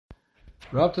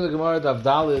We're up to the Gemara Daf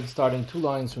Daled, starting 2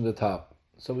 lines from the top.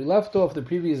 So we left off the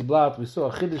previous blot. We saw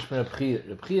a chiddush from Reb Chiya.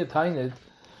 Reb Chiya tained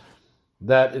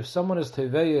that if someone is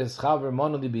teveya is chaver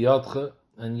monodi biyadcha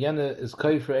and yene is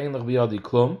kaifer einlich biyadi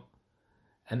klum,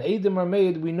 and Eidim are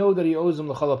made, we know that he owes him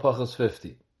the chalapachas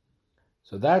 50.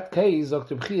 So that case,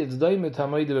 Dr. Reb Chiya, it's daimit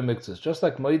ha-moide b'miktzas. Just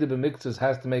like moide b'miktzas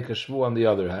has to make a shvu on the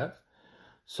other half,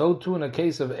 so too in a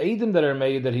case of Eidim that are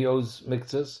made that he owes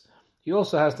miktzas, he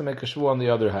also has to make a shvu on the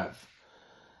other half.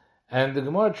 And the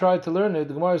Gemara tried to learn it.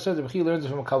 The Gemara said that he learns it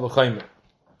from a Kal V'Chomer.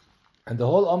 And the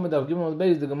whole Amud of Gimel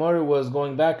Beis, the Gemara was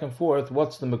going back and forth.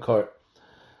 What's the Makar?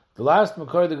 The last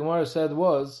Makar the Gemara said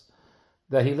was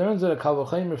that he learns it a Kal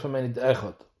V'Chomer from an Eid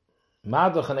Echad.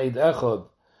 Madach an Eid Echad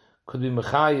could be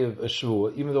Mechayiv a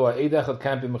Shvuah, even though an Eid Echad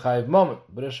can't be Mechayiv Moment.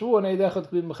 But a Shvuah an Eid Echad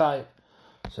could be Mechayiv.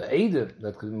 So Eidim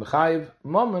that could be Mechayiv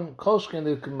Moment, Kolshkin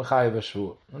that could be Mechayiv a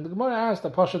Shvuah. And the Gemara asked,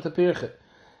 Pasha Tepirche.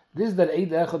 This that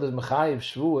Eid Echad is Mechayiv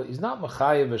Shvuah, he's not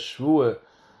Mechayiv a Shvuah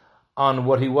on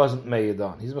what he wasn't made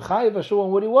on. He's Mechayiv a Shvuah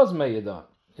on what he was made on.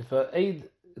 If an Eid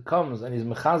comes and he's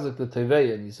Mechazik the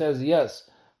Teveya, and he says, yes,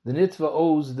 the Nitva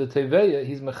owes the Teveya,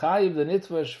 he's Mechayiv the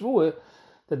Nitva Shvuah,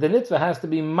 that the Nitva has to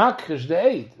be Makrish the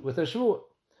Eid with a Shvuah.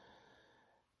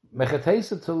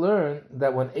 Mechatesa to learn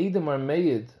that when Eidim are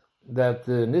made, that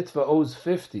the Nitva owes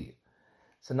 50,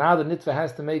 so now the Nitva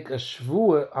has to make a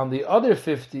shvuah on the other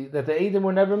 50 that the Eidim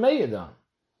were never made on.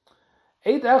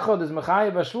 Eid Echad is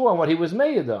Mechayiv a shvuah on what he was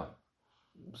made on.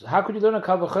 So how could you learn a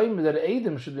Kal V'Chomer that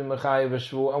Eidim should be Mechayiv a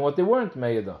shvuah on what they weren't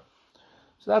made on?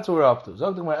 So that's what we're up to.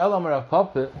 Zog Gemara El Amar Rav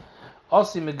Papa,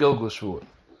 Osi Megilgul shvuah.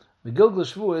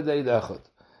 Megilgul shvuah is Eid Echad.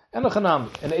 And a Chanami.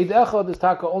 And Eid Echad is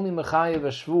Taka only Mechayiv a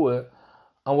shvuah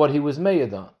on what he was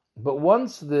made on. But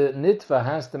once the Nitva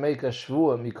has to make a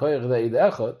shvuah Mikoyach the Eid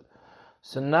Echad,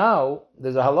 so now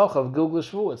there's a halacha of Gilgul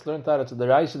Shvuah. It's learned out of the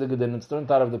Reis of the Gedin. It's learned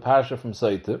out of the Parsha from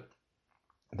Saita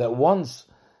that once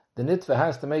the Nitva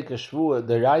has to make a Shvuah,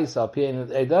 the Reis al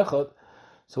Piein Eid Echad,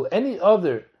 so any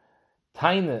other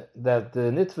taina that the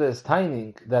Nitva is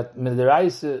taining that the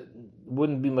Reis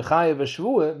wouldn't be Mechayev a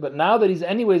Shvuah, but now that he's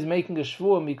anyways making a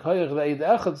Shvuah Mikoyach the Eid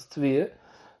Echad's Tviyah,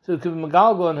 so it could be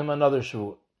Megalgo on him another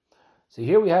Shvuah. So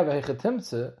here we have a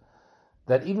Hechatimtze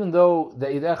that even though the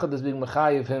Eid Echad is being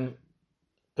Mechayev him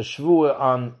a shvuah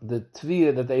on the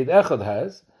tviyah that the Eid Echad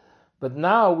has, but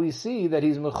now we see that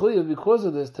he's mechuyev because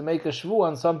of this to make a shvuah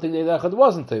on something the Eid Echad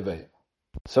wasn't teveya.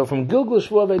 So from Gilgul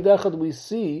Shvuah of Eid Echad we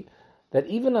see that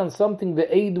even on something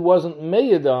the Eid wasn't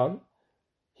made on,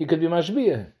 he could be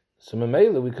mashbiyah. So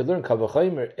Memela we could learn Kal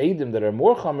V'Chomer Eidim that are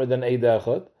more chamer than Eid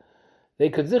Echad, they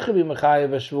could zicher be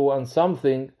mechayev a shvuah on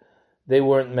something they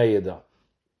weren't made on.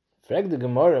 Frag the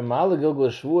Gemara, Mala Gilgul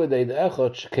Shvuah of Eid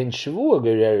Echad kein shvuah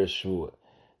gereres shvuah.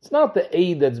 It's not the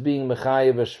Eid that's being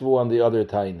Mechayev a Shvuah on the other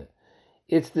Taina.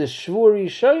 It's the Shvuah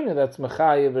Rishayna that's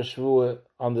Mechayev a Shvuah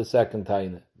on the second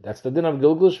Taina. That's the din of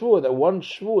Gilgul Shvuah, that one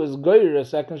Shvuah is Goyer a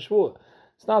second Shvuah.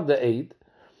 It's not the Eid.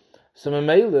 So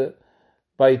Memele,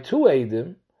 by two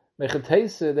Eidim,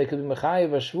 Mechatesa, they could be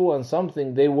Mechayev a Shvuah on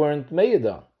something they weren't made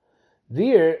on.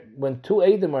 There, when two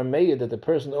Eidim are made that the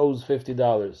person owes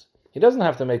 $50, he doesn't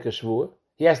have to make a Shvuah.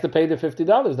 He has to pay the $50.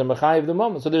 They're Mechayev the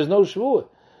moment. So there's no Shvuah.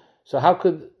 So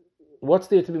what's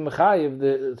there to be Mechayiv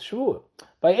the Shvuah?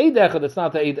 By Eid Echad, it's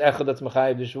not the Eid Echad that's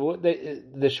Mechayiv the Shvuah.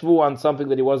 The Shvuah on something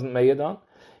that he wasn't made on.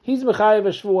 He's Mechayiv a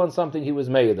Shvuah on something he was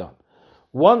made on.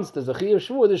 Once there's a Chiyuv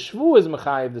Shvuah, the Shvuah is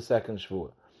Mechayiv the second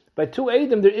Shvuah. By two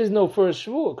Eidim, there is no first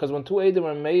Shvuah, because when two Eidim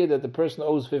are made that the person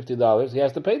owes $50, he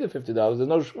has to pay the $50. There's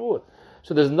no Shvuah.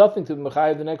 So there's nothing to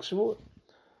Mechayiv the next Shvuah.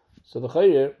 So the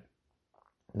Chayir,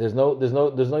 there's no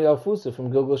Yalfusa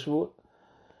from Gilgul Shvuah.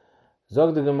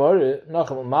 Zog the Gemara,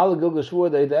 Nacham, Mal Gilgul Shvuah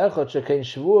the Eid Echad shekein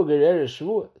Shvuah gereres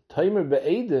Shvuah. Taimer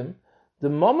be'edim, the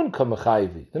moment come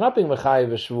Mechayivi. They're not being Mechayiv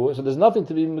a Shvuah, so there's nothing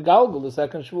to be Megalgal the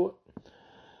second Shvuah.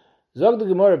 Zog the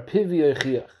Gemara Pivi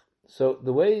Echiach. So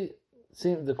the way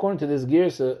seems according to this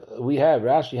Girsa we have,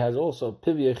 Rashi has also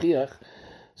Pivi Echiach.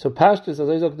 So Pashtus, as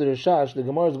I Zog the Rishash, the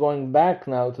Gemara is going back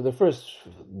now to the first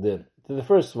din, to the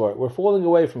first Svar. We're falling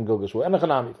away from Gilgul Shvuah.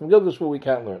 And from Gilgul Shvuah we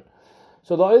can't learn.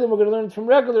 So the Eidim we're going to learn from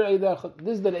regular Eid Echad.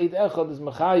 This that Eid Echad is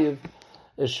Mechayiv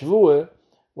a Shvuah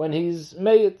when he's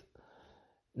made.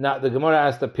 Now the Gemara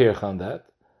asked a pirch on that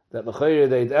the Chayir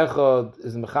the Eid Echad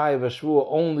is Mechayiv a Shvuah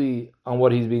only on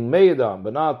what he's being made on,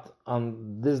 but not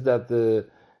on this that the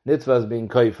Nitva is being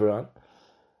kaifer on.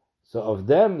 So of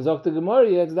them, Zok the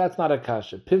Gemara, that's not a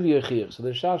kasha. Pivi Yechir. So the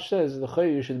Shash says the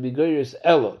Chayir should be Goyris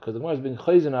Ella, because the Gemara is being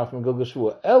chayzen out from Gilgul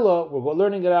Shvuah. Ella, we're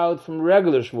learning it out from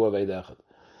regular Shvuah of Eid Echad.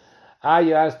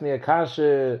 You asked me a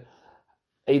kasha,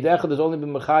 Eid Echad has only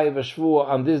been Mechayiv a Shvuah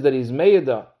on this that he's made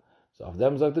on. So of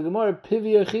them, Zok the Gemara,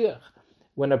 Pivi Yechiach.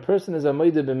 when a person is a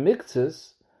moide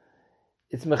b'miktzis,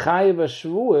 it's mechayiv a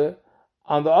shvua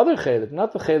on the other chelik,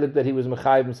 not the chelik that he was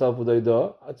mechayiv himself with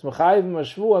oidah. It's mechayiv a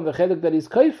shvua on the chelik that he's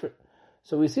kaifer.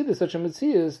 So we see there's such a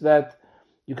mitzvah that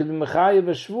you can be mechayiv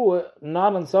a shvua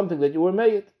not on something that you were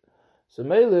made. So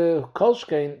mele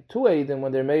kolshkein two eidim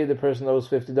when they're made, the person owes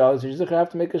 $50. You just have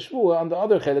to make a shvua on the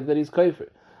other chelik that he's kaifer.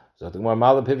 So the Gemara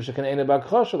Mala Piv Shekan Eine Bak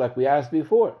Chosha, like we asked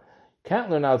before, can't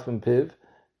learn out from Piv.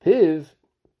 Piv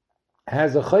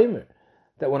has a chaymer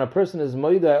that when a person is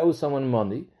moida owes someone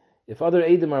money, if other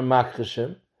eidim are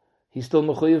makchishim, he's still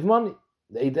mechuyev money.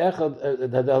 The eid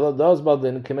echad that does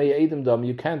baldin kemei eidim dam,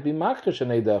 you can't be makchish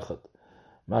an eid echad.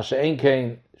 Masha ein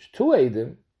kein two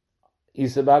eidim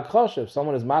isa bak chosha. If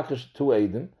someone is makchish two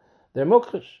eidim, they're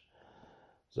mukchish.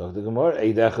 So the Gemara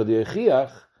eid echad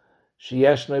yechiach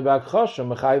sheyesh noi bak chosha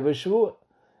mechayiv v'shvua.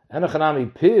 And a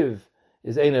chanami Piv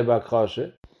is eine bak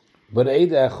chosha, but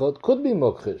eid echad could be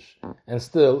mukchish, and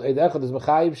still eid echad is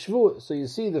mechayiv shvua. So you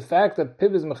see, the fact that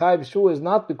Piv is mechayiv shvua is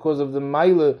not because of the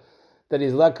maila that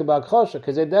he's lek bak chosha,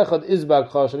 because eid echad is bak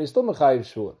chosha and he's still mechayiv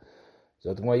shvua.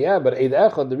 So the Gemara, yeah, but eid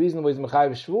echad, the reason why he's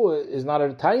mechayiv shvua is not a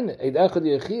taina. Eid echad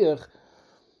yechiach.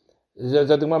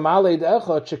 The Gemara mal eid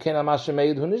echad sheken amashem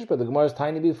meid hu nishba. The Gemara is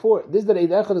tiny before this, that eid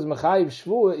echad is mechayiv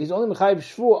shvua. He's only mechayiv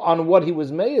shvua on what he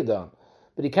was made on,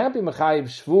 but he can't be mechayiv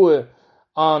shvua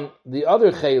on the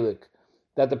other chelik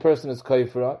that the person is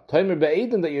kaifer. Tomer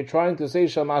be'edin that you're trying to say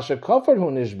shamasha kafar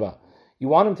hu nishba. You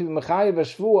want him to be mechayiv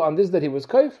shvua on this that he was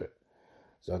kaifer.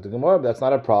 So the Gemara, that's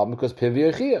not a problem because Piv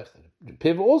yechiach.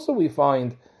 Piv also we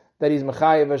find that he's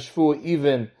mechayiv shvua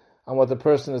even on what the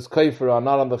person is kaifer on,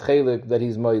 not on the chelik that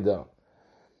he's made on.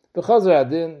 The Chazar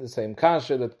Adin, the same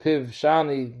kasha that Piv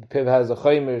shani, Piv has a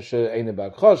chaymer she'eine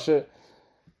bak choshe.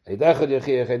 Eid echad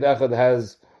yechiach, Eid echad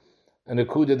has an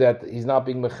akuda that he's not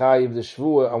being mechayiv the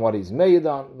shvua on what he's made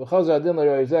on.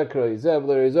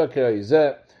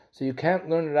 So you can't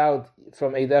learn it out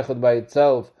from Eid echad by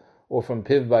itself or from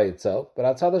Piv by itself. But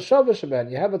atzad hashava sheben,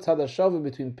 you have a tzad hashava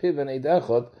between Piv and Eid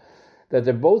echad that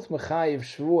they're both mechayiv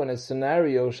shvua in a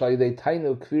scenario shalidei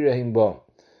tainu kvirahim bom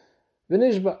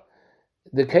v'nishba.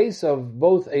 The case of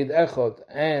both Eid echad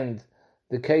and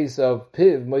the case of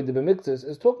Piv moide b'miktzis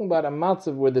is talking about a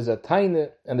matzav where there's a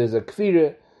taina and there's a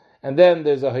kvira, and then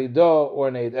there's a haidah or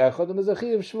an eid echad, and there's a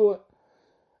chiyuv shvua.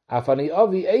 Afani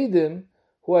avi eidim,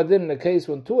 who are then in a case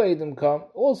when two eidim come,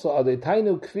 also are they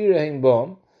tainu kvira hein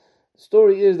bom. The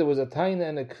story is there was a taina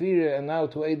and a kvira, and now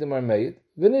two eidim are made.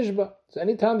 V'nishba. So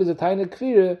anytime there's a taina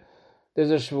kvira,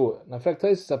 there's a shvua. In fact,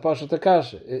 it's a pasha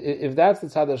takasha. If that's the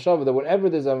tzad hashava, that whenever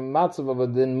there's a matzav of a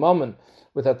din moment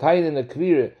with a taina and a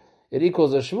kvira, it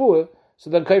equals a shvua, so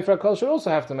then kaifer hakol should also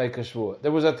have to make a shvua.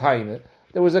 There was a taina,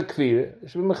 there was a kvir, it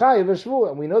should be mechayiv a shvua,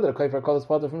 and we know that a kaifer hakol is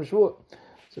part from shvua.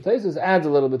 So Taisus adds a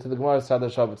little bit to the Gemara's tzad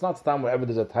hashava. It's not stam wherever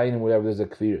there's a taina, wherever there's a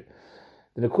kvir.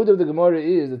 The nekud of the Gemara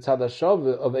is the tzad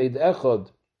hashava of eid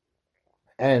echad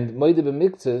and moide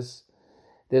b'miktzis.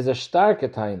 There's a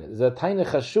starke taina, there's a taina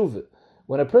chashuva.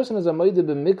 When a person is a moide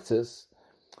b'miktzis,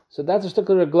 so that's a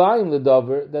shtukler reglaim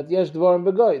ledavar that yesh dvarim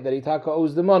begoy, that Itaka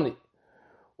owes the money.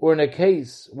 Or in a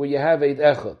case where you have eid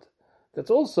echad,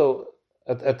 that's also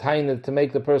a taina to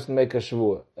make the person make a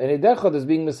shvua. And eid echad is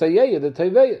being mesayeya, the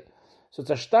teveya. So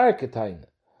it's a starke taina.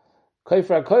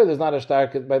 Kaifer hakoil is not a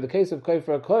starke. By the case of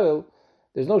kaifer hakoil,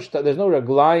 there's no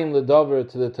reglaim ledavar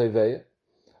to the teveya.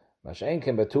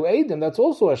 Mashenken, but two eidim, that's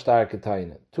also a starke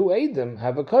taina. Two eidim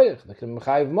have a koyach. They can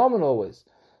mechayiv mammon always.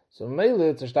 So mele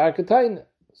it's a starke taina.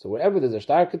 So wherever there's a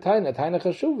starke taina, a taina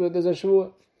chashuva, there's a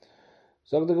shvua.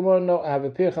 So the Gemara, no, I have a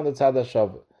pirch on the tzad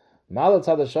hashava. Mal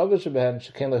tzad hashava shebehen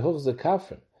sheken lehuch ze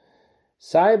kafren.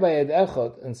 Sai by eid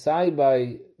echad and sai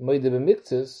by moide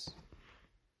b'miktzis,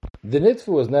 the nitva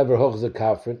was never huch ze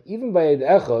kafren. Even by eid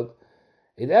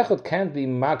echad can't be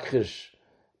makrish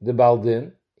the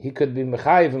baldin. He could be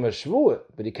mechayiv him a shvua,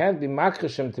 but he can't be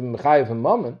makrish him to mechayiv him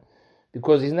mammon,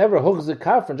 because he's never huch ze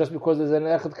kafren just because there's an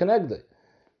echad connected.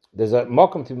 There's a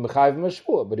mokum to be mechayiv him a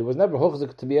shvua, but he was never huch ze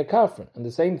to be a kafren. And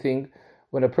the same thing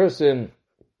when a person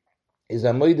is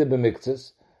a moide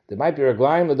b'miktzis, there might be a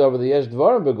reglaim over the yesh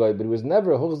dvarim begoy, but he was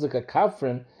never a huchzik a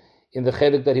kafrin in the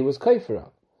chelik that he was kaifer on.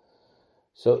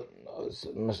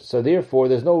 So therefore,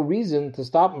 there's no reason to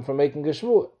stop him from making a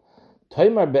shvua.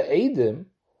 Toimar be'edim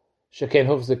sheken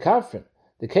huchzik kafrin.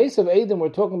 The case of Edim, we're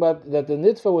talking about that the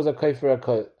nitva was a kaifer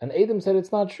akoy, and Edim said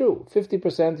it's not true.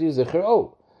 50% you zicher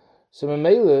o. So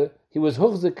Memele, he was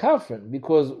huchzik kafrin,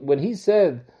 because when he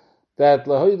said that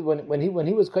when he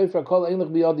was kaifer kol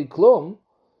einlich biyadi klum,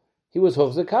 he was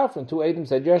huchze kafrin. Two Eidim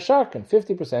said you're a sharkin,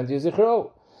 50% you're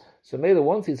zichro. So maybe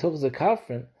once he's huchze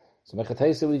kafrin, so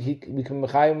mechatayse we can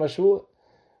mechayim mashvua.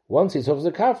 Once he's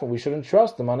hochze kafren, we shouldn't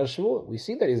trust him on a shvua. We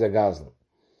see that he's a gazlan.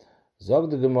 Zog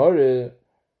the Gemara,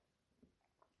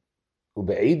 Ube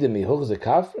Edom he hochze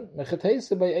kafren?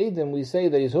 Mechatese by Edom, we say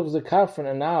that he's hochze kafren,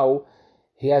 and now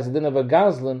he has a din of a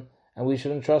gazlan, and we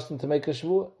shouldn't trust him to make a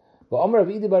shvua. But Amar of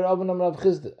Idi bar Avon Amar of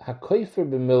Chizde, hakoifer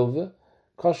b'milve,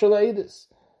 kosher la'edis.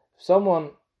 If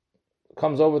someone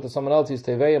comes over to someone else's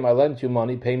teveim, I lent you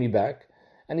money, pay me back,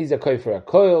 and he's a koifer a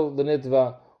koil, the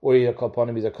nitva, or he's a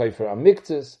kolponim, he's a koifer a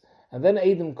miktis, and then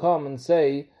Edom come and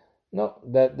say, no,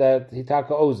 that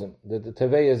Hitaka owes him, that the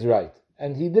tevei is right,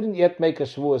 and he didn't yet make a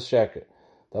shvuas sheker.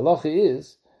 The halacha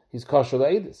is, he's kosher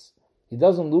la'edis. He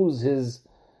doesn't lose his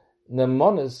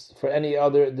nemonis for any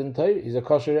other din Torah. He's a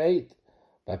kosher eid.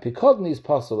 By pikodin he's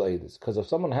pasul la'edis, because if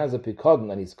someone has a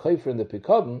pikodin and he's koifer in the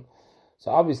pikodin,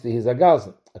 so obviously he's a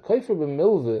gazlan. A koifer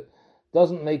b'milve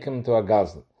doesn't make him to a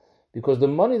gazlan, because the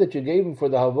money that you gave him for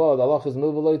the halva, the halacha is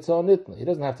milve lo yitzah nitna. He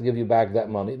doesn't have to give you back that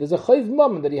money. There's a chayv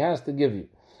moment that he has to give you.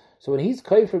 So when he's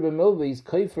koifer b'milve, he's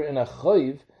koifer in a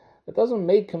chayv that doesn't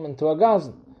make him into a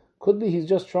gazlan. Could be he's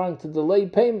just trying to delay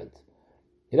payment.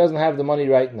 He doesn't have the money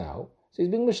right now, so he's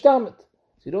being mishtamet.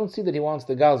 So you don't see that he wants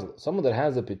the gazla. Someone that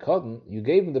has a pikodin, you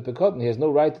gave him the pikodin, he has no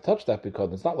right to touch that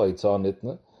pikodin. It's not like it's on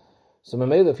nitna. So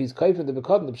Mamela, if he's koifer the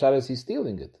pikodin, the pshat is he's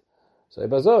stealing it. So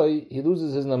Ibazoi, he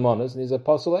loses his namanas and he's a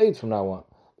apostle aid from now on.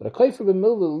 But a koifer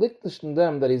b'milva licknish in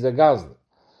them that he's a gazla.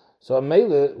 So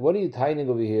Mamela, what are you tying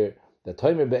over here? That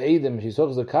Toimer be'edim, she's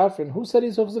hochz the kafrin. Who said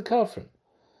he's hochz the kafrin?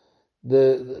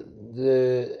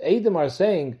 The Edom are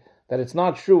saying that it's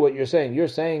not true what you're saying. You're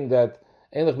saying that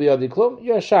Einlich biyadi klum,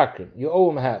 you're a shakrin, you owe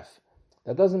him half.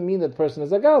 That doesn't mean that person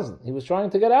is a gazlan. He was trying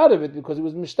to get out of it because he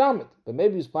was mishtamit, but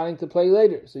maybe he's planning to play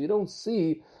later. So you don't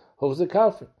see hochze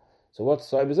kafrin. So what's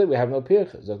so we have no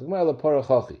pircha. You're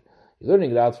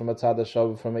learning it out from a tzad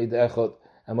hashav, from Eid Echad,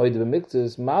 and Moed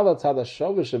b'miktzis, mala tzad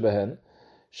hashav shebehen,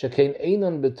 shekein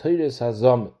einon b'toyres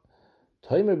hazam.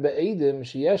 Toimer be'edim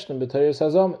sheyeshnem b'toyres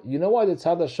hazam. You know why the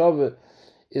tzad hashav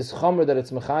is chomer that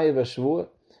it's mechayev hashvua?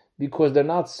 Because they're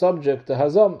not subject to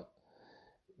hazam.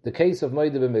 The case of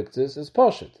Moed b'miktzis is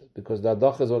poshet, because the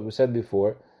adach is what we said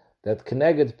before, that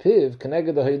keneged piv,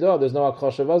 keneged the haidah, there's no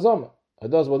akhosh of hazam.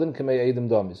 Haidah is wadin kemei edim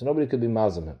dami, so nobody could be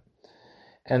mazam him.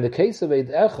 And the case of Eid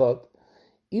Echad,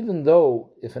 even though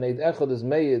if an Eid Echad is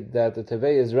made that the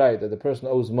tevei is right, that the person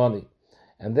owes money,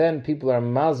 and then people are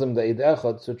mazam the Eid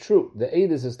Echad, so true, the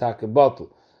Eid is his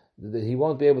takebatul, that he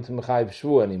won't be able to mechayiv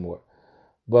shvu anymore.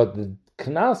 But the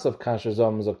knas of kasher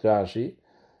zom Dr. Rashi,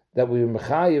 that we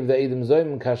mechayiv the Eidim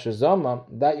zoim and kasher zoma,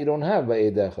 that you don't have by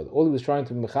Eid Echad. All he was trying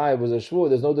to mechayiv was a shvu.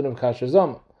 There's no din of kasher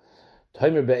zoma.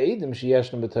 Toimer be'edim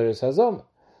sheyeshnem b'toyres hazom.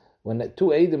 When two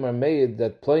Eidim are made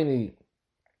that Pliny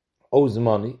owes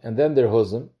money, and then they're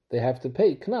huzim, they have to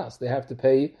pay knas. They have to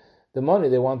pay the money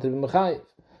they want to be mechayiv.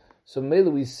 So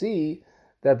mainly we see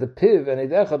that the piv and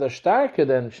Eid Echad are starker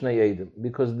than Shnei Eidim,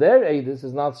 because their Eidis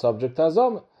is not subject to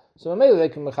hazom. So mainly they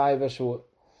can mechayiv a shvu.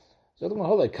 So the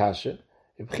whole like kasher.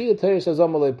 Reb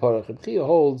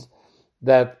holds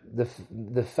that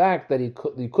the fact that he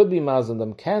could be mazim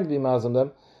them, can't be mazim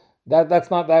them,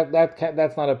 that's not a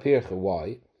pircha.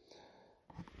 Why?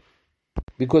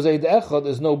 Because Eid Echad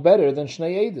is no better than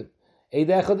Shnei Eidim. Eid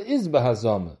Echad is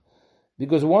behazama,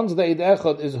 because once the Eid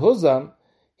Echad is huzam,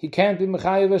 he can't be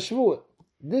mechayev a shvuah.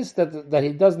 This that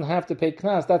he doesn't have to pay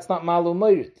knas, that's not malum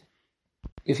meirit.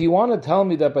 If you want to tell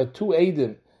me that by two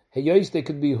Eidim, they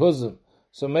could be huzam,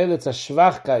 so maybe it's a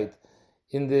shvachkeit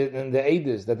in the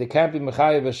Eides that they can't be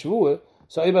mechayev a shvuah.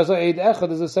 So Ibazah Eid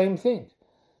Echad is the same thing.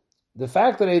 The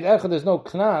fact that Eid Echad there's no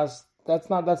knas, that's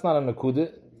not a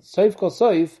nakuda. Seif kol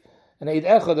seif, and Eid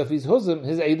Echad if he's huzim,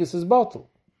 his Eides is bottle,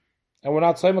 and we're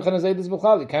not soymach on his Eides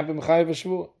b'chal. He can't be mechayev a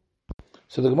shvuah.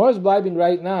 So the Gemara is believing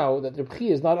right now that Reb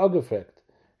Chia is not ogefrekt.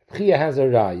 Reb Chia has a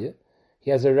raya.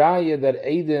 He has a raya that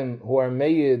Eidim who are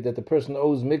made that the person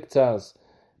owes miktas.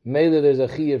 Maybe there's a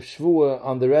chiyuv shvuah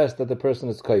on the rest that the person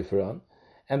is koifer on,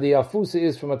 and the afusa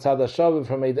is from a tzad hashav,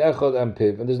 from Eid Echad and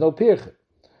piv, and there's no pircha.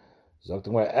 Zogt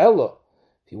the Gemara, Elo,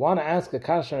 if you want to ask a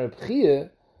kasha on Reb Chia,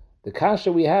 the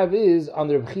kasha we have is on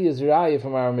the Reb Chia's raya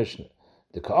from our Mishnah.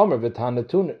 The ka'omer v'tan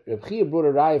netuner. Reb Chia brought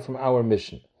a raya from our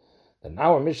Mishnah. Then in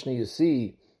our Mishnah you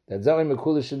see that zeh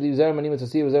mekulah should leave zeh manim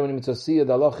mitzasiyah, zeh manim mitzasiyah.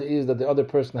 The halacha is that the other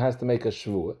person has to make a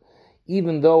shvuah,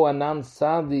 even though a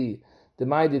non-sadi. The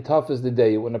Maidi Taf is the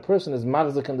day when a person is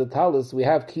marzik in the talis, we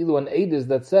have kilo and edis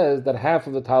that says that half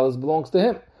of the talis belongs to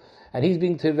him, and he's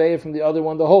being tevei from the other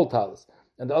one the whole talis,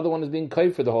 and the other one is being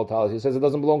kaifer for the whole talis. He says it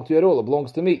doesn't belong to you at all; it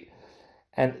belongs to me.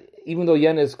 And even though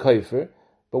yen is kaifer,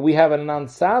 but we have a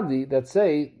non-sadi that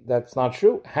say that's not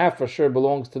true. Half for sure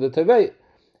belongs to the tevei,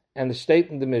 and the state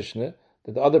in the Mishnah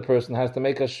that the other person has to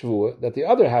make a shvua that the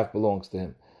other half belongs to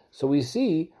him. So we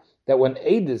see that when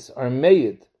edis are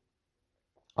made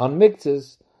on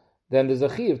miktzes, then there's a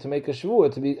chiyuv to make a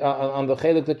shvua to be on the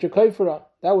chelik that you're kaifer on.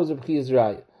 That was a chiyuv's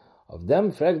raya. Of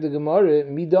them, frag the Gemara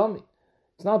midami.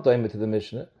 It's not daima to the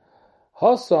Mishnah.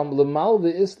 Hasam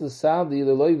lemalve is l'sadi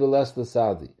leloy v'les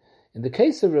l'sadi. In the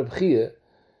case of Reb Chia,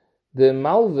 the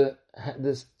malve,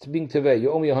 this being tevei,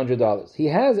 you owe me $100. He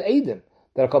has edim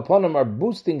that kaponim are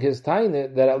boosting his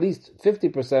taine that at least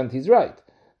 50% he's right.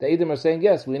 The edim are saying,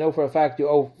 yes, we know for a fact you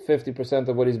owe 50%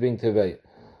 of what he's being tevei.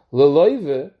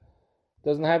 Leloive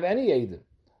doesn't have any edim.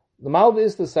 The malve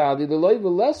is the sadi, the loive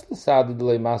less the sadi, the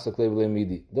masak le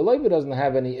midi. The loive doesn't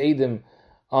have any edim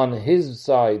on his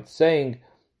side saying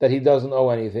that he doesn't owe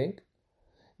anything.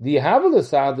 The havel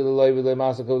sadi, the loive le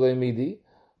masak le midi,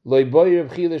 loy boyer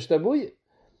b'chilish tabuye.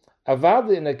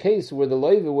 Avad in a case where the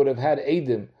loive would have had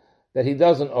edim that he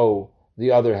doesn't owe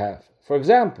the other half. For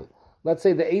example, let's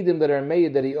say the edim that are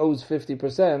made that he owes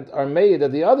 50% are made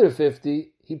that the other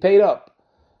 50 he paid up.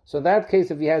 So in that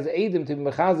case, if he has edim to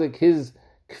mechazik his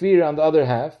kfir on the other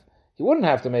half, he wouldn't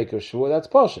have to make a shvur. That's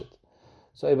pashut.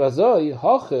 So ibazoi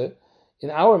hoche in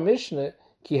our Mishnah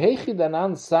ki heichid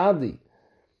anan sadi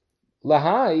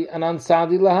lahai anan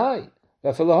sadi lahai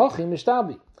v'afelahochi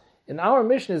mishtabi. In our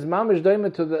Mishnah is mamish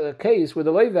doima to the case where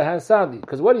the leiva has sadi.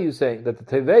 Because what are you saying? That the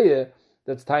teveya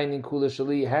that's tying in kula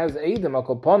shali has edim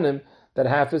akoponim that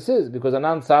half is his, because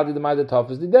anan sadi the ma'adet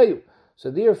tof is the deyu.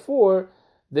 So therefore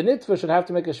the nitva should have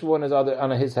to make a shvur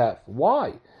on his half.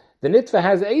 Why? The nitva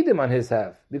has edim on his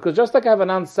half, because just like I have an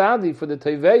ansadi for the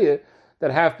teveya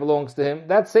that half belongs to him,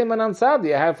 that same an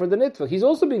ansadi I have for the nitva. He's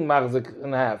also being marzik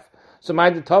in half. So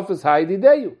my detaf is high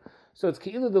dideyu. So it's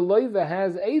ki'ilu the loiva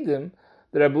has edim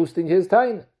that are boosting his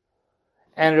taina.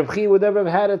 And Reb Chia would never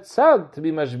have had a tzad to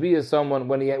be mashbiya someone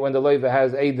when the loiva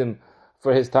has edim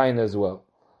for his taina as well.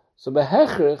 So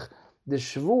behechrich, the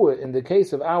shvua in the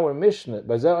case of our Mishnah,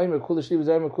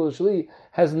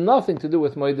 has nothing to do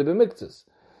with moed b'miktzes.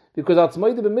 Because al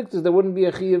tzmoide b'miktzes there wouldn't be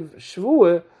a chiyuv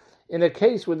shvua in a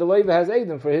case where the leiva has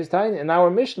edim for his taina. In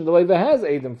our Mishnah, the leiva has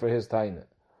edim for his taina.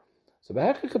 So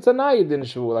behechik it's a nayid in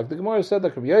shvua, like the Gemara said,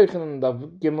 like Rabbi Yochanan and Dav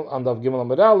Gimel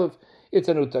Amud Aleph, it's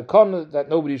an utakon that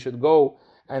nobody should go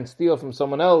and steal from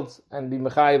someone else and be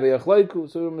mechayev v'yachleiku.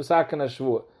 So we're mesaken a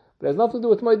shvua, but it has nothing to do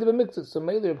with moed b'miktzes. So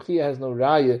Meili Reb Chia has no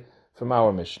raya from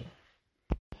our Mishnah.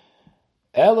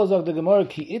 Elos of the Gemara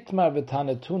ki itmar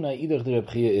v'tanetuna idach the Reb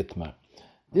Chia itmar.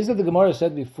 This is what the Gemara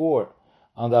said before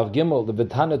on the Av Gimel, the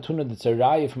Betana Tuna, the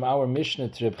Tzaraya from our Mishnah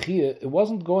to Reb Chia. It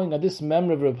wasn't going on this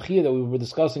memory of Reb Chia that we were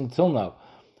discussing till now,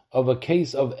 of a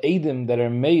case of Edim that are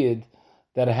made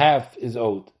that half is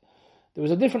owed. There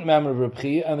was a different memory of Reb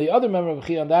Chia, and the other memory of Reb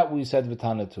Chia, on that we said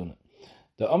Betana Tuna.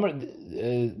 The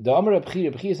Amr Reb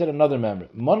Chia said another memory.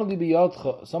 Monoli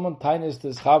biyadcha, someone tainis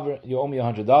this chaver, you owe me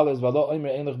 $100, v'alo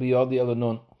oimer einlich biyadi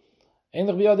elanun.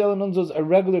 Einlich biyadi elanun is a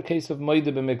regular case of moed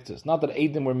b'miktzes. Not that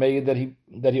Edim were made that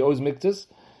he owes miktzes.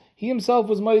 He himself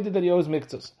was moed that he owes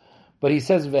miktzes. But he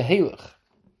says v'helich.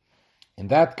 In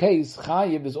that case,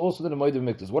 chayiv is also the moed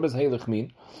b'miktzes. What does helich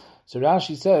mean? So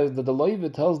Rashi says that the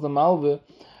loiva tells the malva,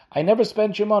 I never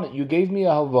spent your money. You gave me a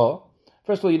halva.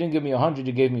 First of all, you didn't give me 100,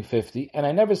 you gave me 50, and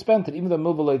I never spent it. Even though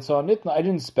milva leitzah nitna, I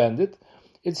didn't spend it.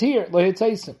 It's here,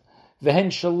 lohitzaisim. Vehen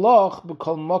shalach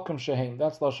b'kol mokum shehem.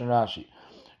 That's Lashon Rashi.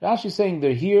 Rashi is saying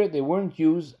they're here, they weren't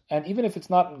used, and even if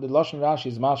it's not, the Lashon Rashi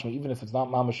is mashma, even if it's not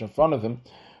mamash in front of him,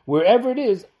 wherever it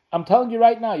is, I'm telling you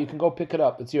right now, you can go pick it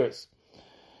up, it's yours.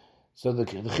 So the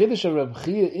chiddush of Reb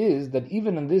Chia is that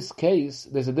even in this case,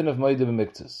 there's a din of moed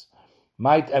b'miktzes.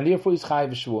 And therefore he's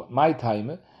chayiv shvua. My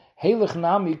time, heilech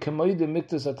nami kemoed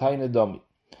b'miktzes atayne domi.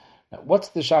 Now, what's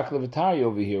the shakla v'tari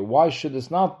over here? Why should this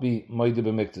not be moed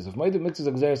b'miktzes? If moed b'miktzes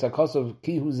exeris hakosov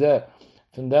ki hu zeh,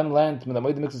 from them land, when the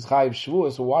moed b'miktzes chayiv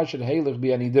shvua, so why should heilech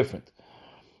be any different?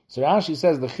 So Rashi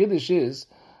says the chiddush is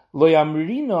lo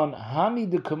yamrinon hani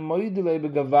de kemoed le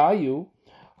begavayu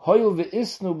hoil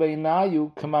ve'isnu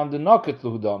beinayu command noket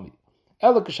luhdami.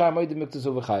 Ela k'shai moed b'miktzes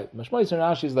uvechayiv. Mashmois and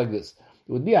Rashi is like this.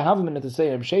 It would be a half a minute to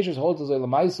say, Reb Sheshes holds as a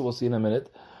lemaisa, we'll see in a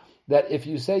minute, that if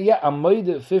you say, yeah, I'm moed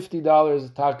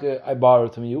 $50 taka I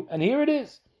borrowed from you, and here it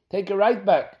is, take it right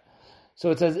back. So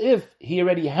it's as if he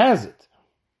already has it.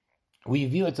 We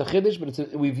view it's a chiddush,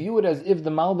 but we view it as if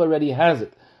the malva already has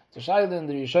it. So Shaila and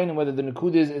the Rishonim, whether the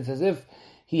Nakud is, it's as if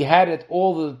he had it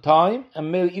all the time,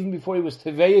 and maybe even before he was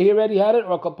Teveya, he already had it,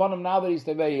 or upon him now that he's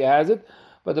Teveya, he has it.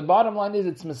 But the bottom line is,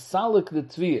 it's Mesalik the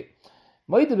Tviyah.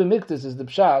 Moed b'miktzes is the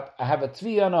pshat, I have a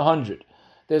Tviyah on 100.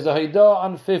 There's a Haidah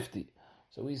on 50.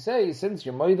 So we say, since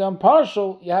you're moed on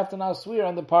partial, you have to now swear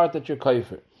on the part that you're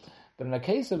kaifer. But in the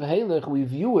case of Heilig, we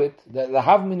view it, that the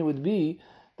Havmin would be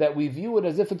that we view it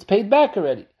as if it's paid back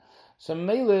already. So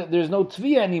Mele, there's no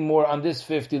Tviyah anymore on this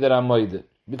 50 that I'm moide,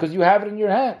 because you have it in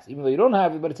your hands, even though you don't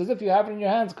have it, but it's as if you have it in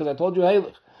your hands, because I told you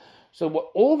Heilig. So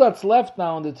all that's left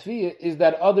now in the Tviyah is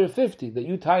that other 50, that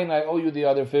you tie and I owe you the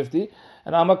other 50,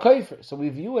 and I'm a kaifer. So we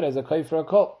view it as a kaifer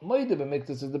akol. Moide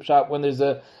b'miktas is the pshat when there's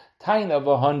a tain of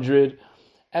 100,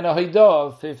 and a haidah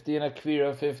of 50, and a kvira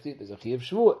of 50, there's a chiyav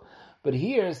shvuah. But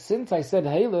here, since I said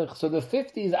heilig, so the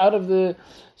 50 is out of the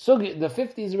sugi. The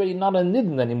 50 is already not a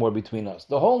nidden anymore between us.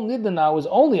 The whole nidden now is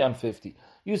only on 50.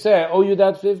 You say, I owe you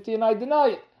that 50, and I deny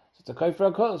it. So it's a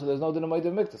kaifer akol, so there's no din of moide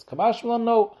b'miktas. Kamashmalan,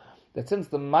 no. That since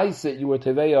the maisit you were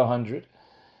teveya 100,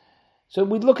 so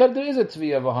we'd look at there is a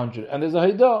tvi of 100, and there's a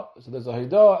haidah. So there's a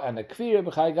haidah and a kvir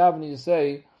b'chai gavni. You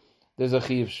say there's a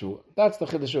chiyav shua. That's the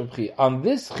chiddush of B'chi. On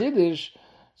this chiddush,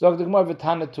 zog the Gemara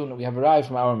v'tanatun. We have a rai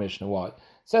from our Mishnah. Why? It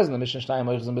says in the Mishnah Shnayim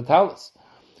Oichos and Betalis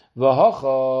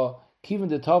v'hocha kivin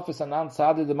de tofis anan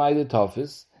tzadi de mai de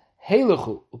tofis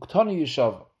heilechu uktoni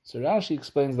yishava. So Rashi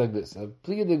explains like this. I've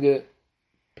pleaded the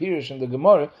Pirish in the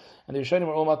Gemara, and the Rishonim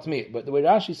are all matmi. But the way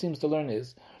Rashi seems to learn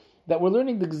is that we're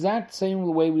learning the exact same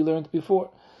way we learned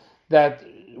before. That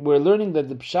we're learning that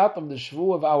the pshat of the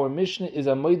shvu of our Mishnah is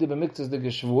a moide b'miktas de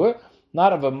geshvuah,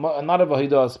 not of a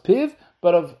hadas piv,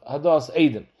 but of hadas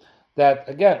edim. That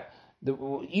again,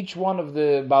 each one of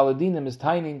the baladinim is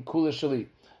taining kula shali.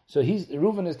 So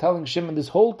Reuven is telling Shimon, this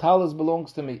whole talis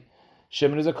belongs to me.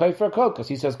 Shimon is a kaifer kol because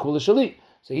he says kula shali.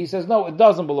 So he says, no, it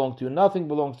doesn't belong to you. Nothing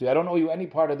belongs to you. I don't owe you any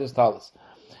part of this talis.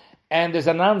 And there's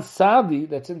Anan Sadi,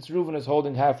 that since Reuven is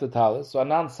holding half the talis, so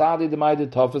Anan Sadi d'maide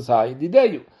tofes hai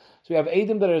dideyu. So we have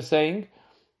Edom that are saying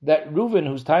that Reuven,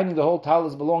 who's tiny the whole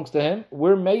talis, belongs to him.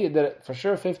 We're made that for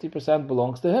sure 50%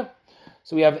 belongs to him.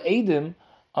 So we have Edom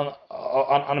on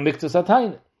a miktas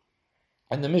atayne.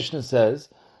 And the Mishnah says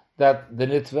that the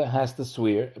nitva has to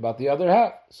swear about the other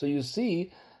half. So you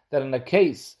see that in the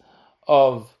case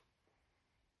of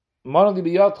Marali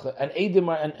biyotcha, and Edom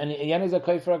and Yan is a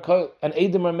kaifer akol, and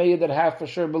Edom are made that half for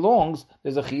sure belongs,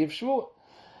 there's a chiyav shvuah.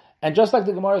 And just like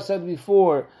the Gemara said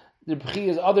before, the B'chi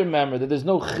is other member, that there's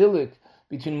no chilik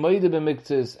between moide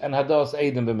b'miktas and hadas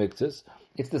Edom b'miktas.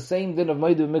 It's the same din of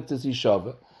moide b'miktas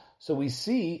yishava. So we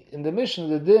see in the Mishnah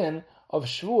the din of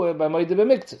shvuah by moide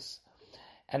b'miktas.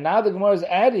 And now the Gemara is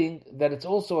adding that it's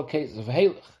also a case of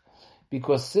heilig,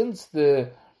 because since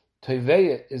the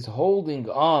Toveya is holding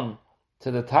on to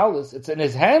the talis, it's in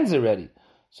his hands already.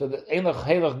 So the Einach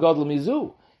Heilich Gadol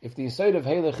Mizu. If the side of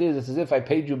Heilich is, it's as if I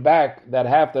paid you back that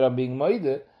half that I'm being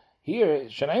moide, here,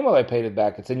 Shanaimal, I paid it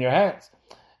back, it's in your hands.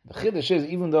 The Chiddush is,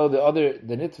 even though the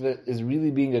nitva is really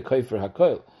being a kaifer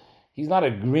hakoil, he's not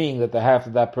agreeing that the half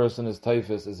of that person is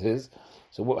taifus is his.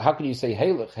 So how can you say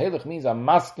Heilich? Heilich means I'm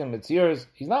maskim, it's yours.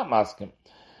 He's not maskim.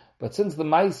 But since the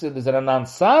Maisid is an Anan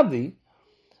Sadi,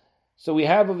 so we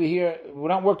have over here, we're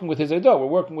not working with his Eidah, we're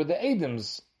working with the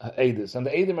Edom's Eidos. And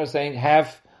the Edom are saying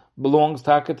half belongs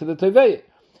taka to the Tevei.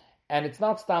 And it's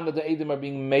not standard that the Edom are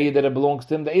being made that it belongs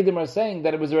to him. The Edom are saying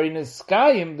that it was already in his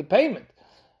skayim, the payment.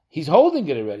 He's holding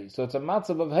it already. So it's a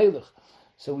matzav of Heilich.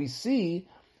 So we see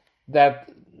that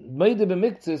Meide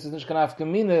b'miktzis is nishkanaf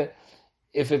kamina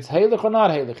if it's Heilich or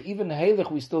not Heilich. Even Heilich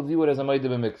we still view it as a Meide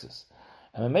b'miktzis.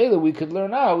 And Meile we could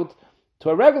learn out to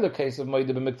a regular case of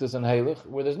Moide b'miktas and Heilich,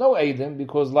 where there's no Eidim,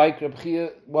 because like Reb Chia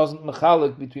wasn't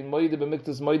mechalik between Moide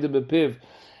b'miktas, Moide b'piv,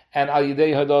 and Al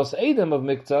Yidei Hadas Eidim of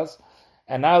Miktas,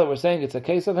 and now that we're saying it's a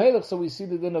case of Heilich, so we see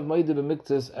the din of Moide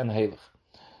b'miktas and Heilich.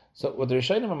 So what the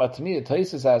Rishonim are Matmiyah,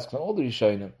 Taisis asks, and all the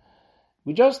Rishonim,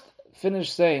 we just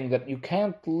finished saying that you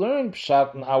can't learn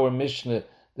Pshat in our Mishnah,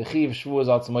 the Chiv Shvuaz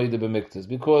Atz Moide b'miktas,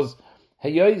 because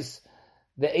Hayois,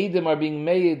 the Edom are being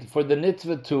made for the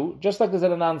Nitva too, just like there's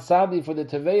an Ansadi for the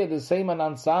Teveya, the same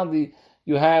Ansadi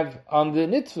you have on the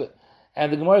Nitva.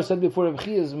 And the Gemara said before, Reb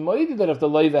Chia is moide that if the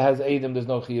Leiva has Edom, there's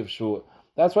no Chiyav Shua.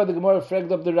 That's why the Gemara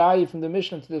fragged up the Rai from the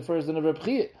Mishnah to the first din of Reb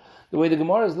Chia. The way the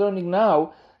Gemara is learning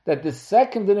now, that the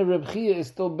second din of Reb Chia is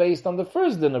still based on the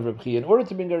first din of Reb Chia. In order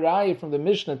to bring a Rai from the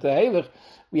Mishnah to Heilich,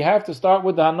 we have to start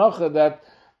with the Hanocha that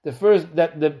the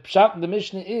Pshat in the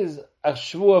Mishnah is a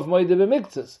Shvu of Moide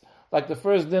b'miktzas. Like the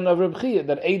first din of Reb Chia,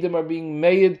 that Edom are being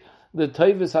made the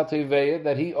Toivis HaToveya,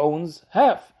 that he owns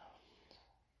half.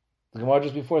 The Gemara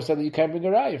just before said that you can't bring a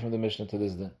raya from the Mishnah to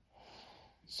this din.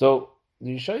 So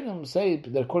the Rishonim say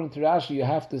that according to Rashi, you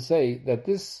have to say that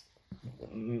this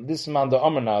man, the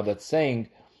Amr now, that's saying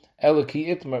Eliki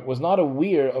Itmer, was not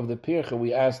aware of the pircha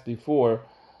we asked before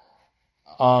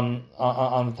on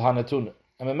the Tanatuna.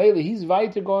 And Mamela, he's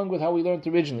weiter going with how we learned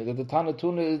originally, that the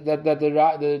Tanatuna, that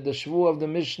the shvu of the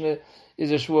Mishnah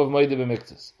is a shvu of Moide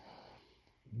b'miktzas.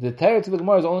 the teretz of the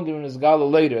Gemara is only given as Gala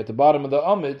later, at the bottom of the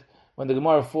Amid, when the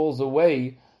Gemara falls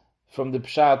away from the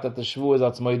pshat that the shvu is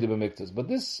atzmoide b'miktas. But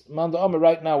this man the Amid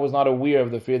right now was not aware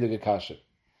of the Frierdige Kasha.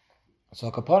 So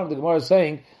Kapanim, the Gemara is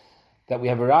saying that we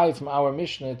have arrived from our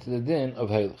Mishnah to the din of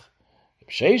Heilich.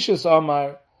 Sheishis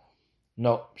Amar,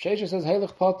 no, Sheishis says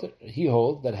Heilich Potter. He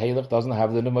holds that Heilich doesn't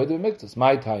have the Nemoide b'miktas.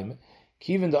 My time,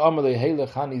 Kivin the Amar le Heilich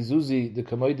Hani Zuzi the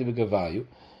Kamoide b'Gavayu.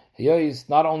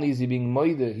 Not only is he being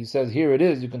moide, he says, here it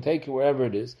is, you can take it wherever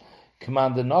it is.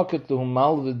 Command the noket to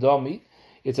malv domi.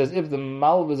 It's as if the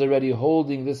malv is already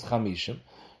holding this chamishim.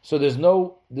 So there's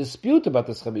no dispute about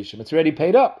this chamishim. It's already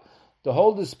paid up. The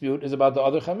whole dispute is about the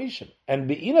other chamishim. And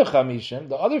be'ina chamishim,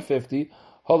 the other 50,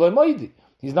 holoi moidi.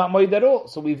 He's not moide at all.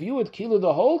 So we view it, kilo,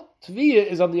 the whole tviyah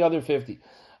is on the other 50.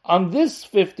 On this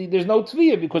 50, there's no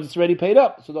tviyah because it's already paid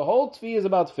up. So the whole tviyah is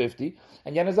about 50,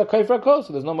 and yen is a kaifer kos,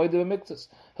 so there's no moide b'miktas.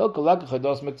 Hilkalak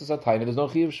chados miktas atayne, there's no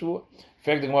chiyav shvua.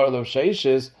 Fact the Gemara of Sheish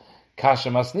is kasha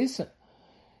masnisen,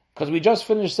 because we just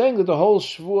finished saying that the whole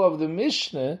shvua of the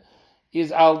Mishnah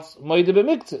is als moide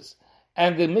b'miktas,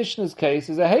 and the Mishnah's case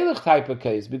is a heilich type of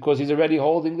case because he's already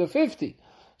holding the 50.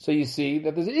 So you see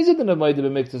that there isn't a moide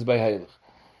b'miktas by heilich.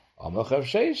 Amalchav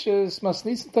Sheish is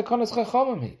masnisen takonas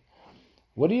chachamim hi.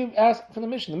 What do you ask for the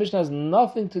Mishnah? The Mishnah has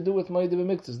nothing to do with Moed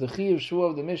b'miktas. The Chiyuv Shua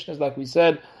of the Mishnah is, like we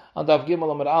said, on Daf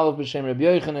Gimel Amud Aleph b'Shem Rabbi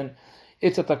Yochanan,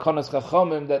 it's a takonas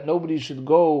chachamim that nobody should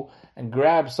go and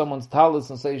grab someone's talis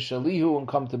and say shalihu and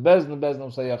come to Bezdin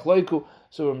will say achloiku.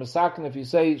 So we're misakin, if you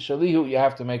say shalihu, you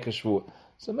have to make a shvua.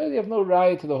 So maybe you have no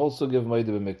raya to the whole sugi of Moed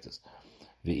b'miktas.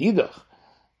 V'idach,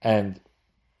 and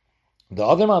the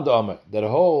other man the Omer that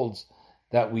holds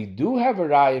that we do have a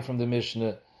raya from the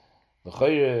Mishnah, the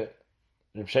Chayre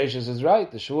Reb Sheishis is right.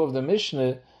 The shua of the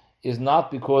Mishnah is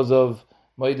not because of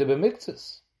Moed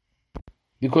b'miktas,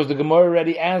 because the Gemara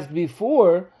already asked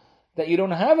before that you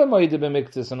don't have a Moed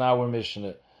b'miktas in our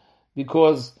Mishnah,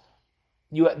 because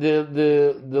the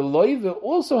loiva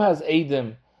also has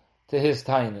edim to his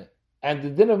taina, and the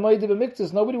din of Moed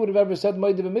b'miktas, nobody would have ever said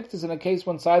Moed b'miktas in a case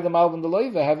when side the malv and the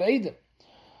loiva have edim.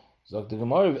 So the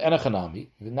Gemara of Enochanami.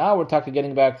 Now we're talking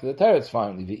getting back to the teretz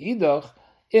finally. V'idach.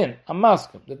 In a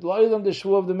maskim that loyal the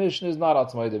shvu of the Mishnah is not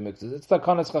atzmaide mixes. It's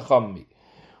takanas chacham.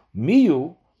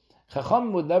 Miyu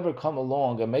chacham would never come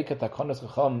along and make a takanas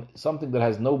chacham something that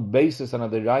has no basis on a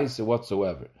deraisa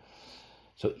whatsoever.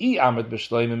 So I amet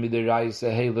b'shloimim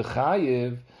mideraisa hey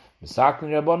lechayev misakin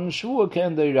rabbanon shvu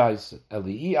ken deraisa.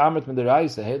 Eli I amet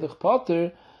mideraisa hey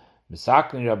lechpater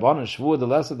misakin rabbanon shvu the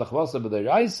lesser dachvasa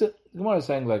b'deraisa. The Gemara is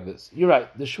saying like this. You're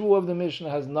right. The shvu of the Mishnah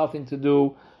has nothing to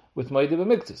do with moed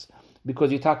b'miktas.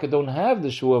 Because Yitaka don't have the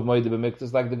shua of Moed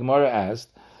b'miktas, like the Gemara asked,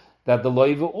 that the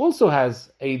loiva also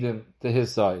has edim to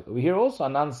his side. We hear also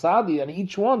Anan Sadi, and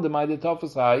each one the Moed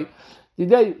Tofas high the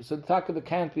day. So the Taka there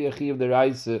can't be a chi of the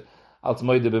Raisa als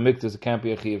Moed b'miktas. It can't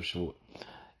be a chi of shua.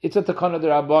 It's a takana de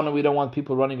Rabbana. We don't want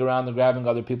people running around and grabbing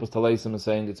other people's talaisim and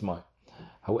saying it's mine.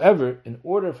 However, in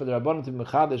order for the Rabbana to be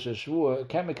mechadash a shua, it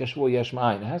can't make a shua yesh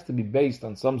ma'ayin. It has to be based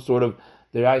on some sort of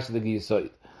the Raisa the Giyasoid.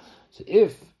 So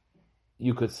if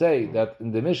you could say that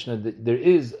in the Mishnah there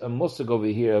is a musig over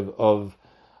here of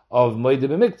Moed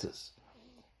b'miktas,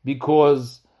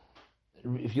 because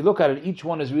if you look at it, each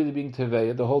one is really being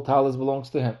teveya. The whole talis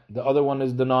belongs to him. The other one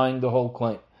is denying the whole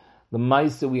claim. The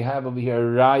ma'isa we have over here,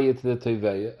 a raya to the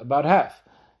teveya, about half.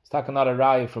 It's talking not a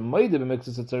raya from Moed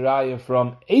b'miktas, it's a raya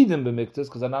from Edim b'miktas,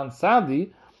 because Anan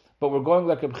Sadi, but we're going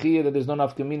like a b'chiyah that there's no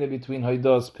nafkamina between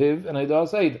Haidas Piv and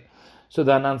Haidas Edim. So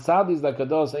the Anan Sadi is like a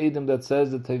dos Edim that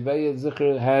says the Teveya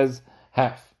Zikr has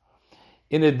half.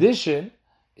 In addition,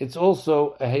 it's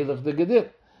also a Heilich de Gedin,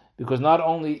 because not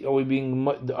only are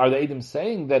the Edim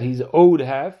saying that he's owed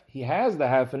half, he has the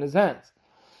half in his hands.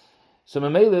 So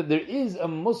Mamela, there is a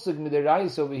musig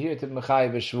miderais over here to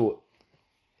Mechayev Shvuah.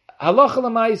 Halacha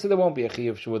l'maisa, there won't be a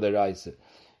Chayev Shvuah deraisa,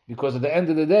 because at the end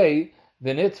of the day,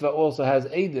 the Nitva also has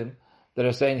Edim that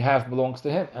are saying half belongs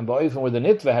to him. And ba'ofen where the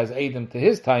Nitva has Edim to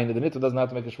his time, the Nitva doesn't have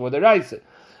to make a Shvuah deraisa.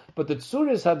 But the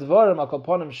Tzuris Hadvarim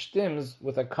Akalponim stims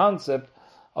with a concept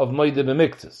of Moed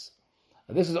b'miktas.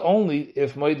 This is only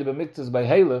if Moed b'miktas by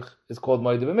Heilich is called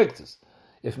Moed b'miktas.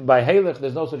 If by Heilich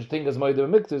there's no such thing as Moed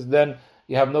b'miktas, then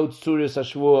you have no Tzuris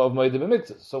HaShvuah of Moed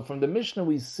b'miktas. So from the Mishnah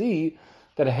we see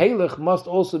that Heilich must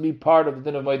also be part of the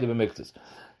din of Moed b'miktas.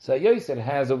 So Yosef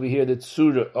has over here the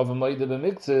Tzura of a Moed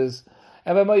b'miktas,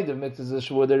 and by Moed b'miktas is a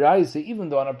Shvuah deraisa, even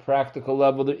though on a practical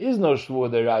level there is no Shvuah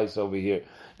deraisa over here,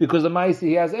 because the Maisi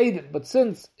he has Edim. But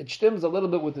since it stems a little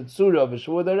bit with the Tzura of a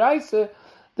Shvuah deraisa,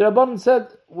 the Rabbanon said,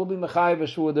 we'll be Mechayev a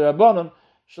Shvuah derabanan,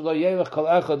 shelo yelech kol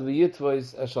echad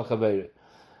v'yitvois eshal chaveirah.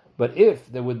 But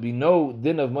if there would be no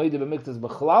din of Moide B'Miktas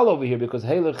B'chlal over here, because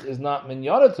Heilich is not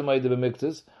minyana to Moide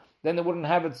B'Miktas, then they wouldn't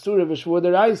have it surah of a Shvur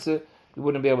Deraisa, you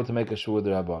wouldn't be able to make a Shvur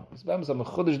Derabban. It's beim some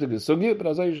Chudish de Gesugi, but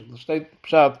as I state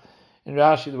Pshat in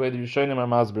Rashi, the way that you show him are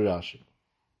Masber Rashi.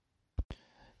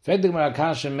 Fettig Mar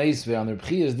Akasha Meisve, on the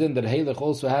Rebchiya's din that Heilich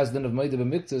also has din of Moide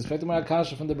B'Miktas, Fettig Mar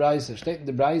Akasha from the Braisa, state in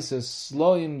the Braisa,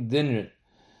 Sloim Dinrin,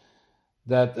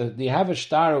 that they have a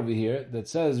star over here that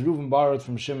says Reuven borrowed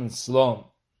from Shimon Slom,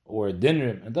 or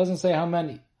Dinrim. It doesn't say how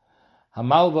many.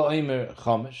 Hamalva Oimer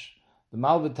Chomish. The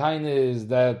Malva Taina is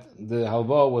that the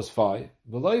Halva was 5.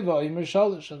 V'loiva Oimer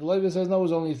Shalish. And the Loiva says no, it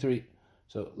was only 3.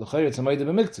 So, l'chayr it's a Moide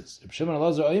B'Miktas. If Shimon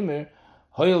Elazar Oimer,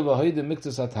 Hoyel v'hoide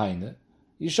Miktas Ataina,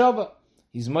 Yishava.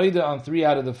 He's Moide on 3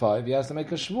 out of the 5. He has to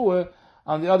make a Shvua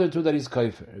on the other 2 that he's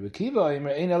Kaifer. Rekiva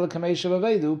Oimer, Ein Ela Kamei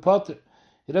Shavavedu, Potter.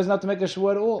 He doesn't have to make a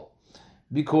Shvua at all.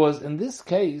 Because in this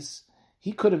case,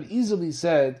 he could have easily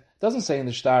said, doesn't say in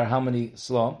the star how many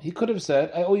slom, he could have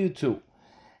said, I owe you 2.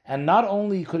 And not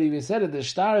only could he have said it, the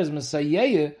star is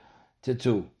Messiah to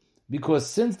 2. Because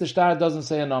since the star doesn't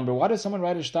say a number, why does someone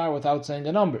write a star without saying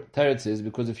a number? Teretz is,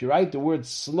 because if you write the word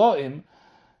sloim,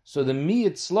 so the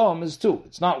miyat slom is 2.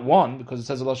 It's not 1, because it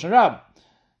says a Lashon Rab.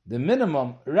 The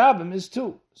minimum Rabim is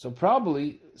 2. So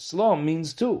probably Slom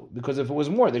means 2, because if it was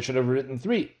more, they should have written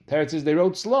 3. Teretz says they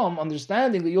wrote Slom,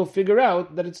 understanding that you'll figure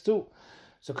out that it's 2.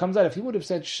 So it comes out, if he would have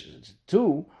said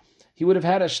 2, he would have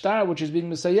had a star which is being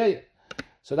Messiah.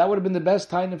 So that would have been the best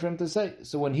time for him to say.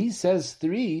 So when he says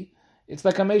 3, it's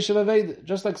like a Meishav Aveda.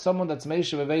 Just like someone that's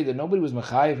Meishav Aveda, nobody was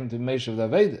Mechayiv him to be Meishav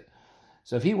Aveda.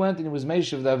 So if he went and he was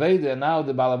Meishav Aveda, and now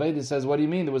the Baal Aveda says, what do you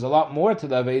mean? There was a lot more to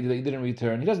the Aveda that he didn't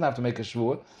return. He doesn't have to make a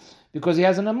Shvur, because he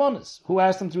has an Amonis. Who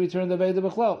asked him to return the Aveda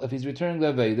B'chlal? If he's returning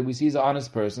the Aveda, we see he's an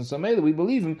honest person, so maybe we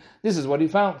believe him, this is what he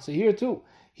found. So here too,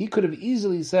 he could have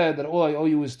easily said that all I owe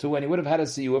you is 2, and he would have had a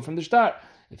siyua from the start.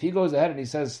 If he goes ahead and he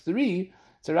says 3,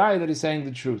 it's a raya that he's saying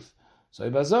the truth. So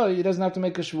Ibazoi, he doesn't have to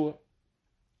make a shvur.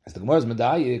 As the Gemara's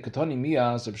Medaye, Katoni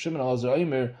Mia, Sab Shimon Elazar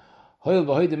Omer, Hoyel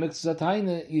v'hoy de miktzas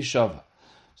atayne yishava.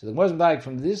 So the Gemara's Medaye,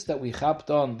 from this that we chapped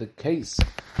on the case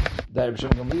that Reb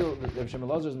Shimon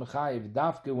Elazar is mechayiv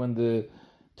dafke when the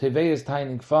tevei is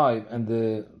taining 5 and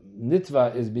the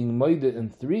nitva is being moide in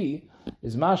 3,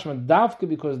 is mashma dafke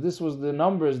because this was the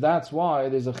numbers. That's why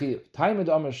there's a chiyuv. Taimed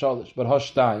Amar Shalish, but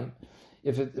Hashtayim.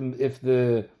 If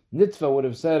the nitva would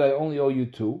have said, I only owe you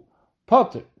 2,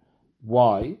 potter.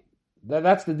 Why?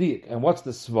 That's the diak. And what's the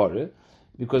svara?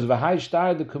 Because v'hai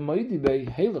shtar the kamoidi bei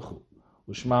helechu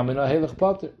u'shmamina helech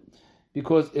potter.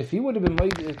 Because if he would have been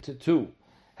made to 2,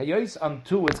 hayos on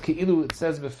 2, it's keilu. It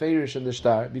says beferish in the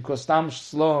shtar because tam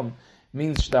shlom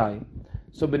means shtayim.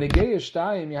 So benegei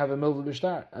shtayim you have a milvul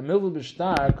b'shtar. A milvul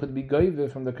b'shtar could be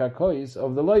goyve from the karkois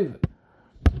of the loive.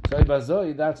 So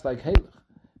ibazoi that's like helech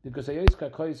because hayos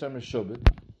karkois are meshubed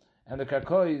and the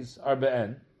karkois are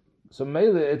be'en. So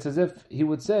Mele, it's as if he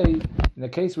would say, in the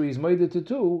case where he's made to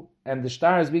 2, and the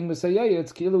star is being Messiah,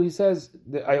 it's Kilu, he says,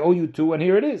 I owe you 2, and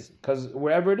here it is. Because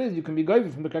wherever it is, you can be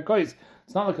goyve from the karkois.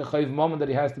 It's not like a chayv moment that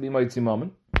he has to be moitzi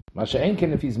moment. Masha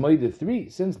Enken, if he's made 3,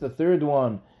 since the third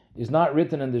one is not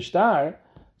written in the star,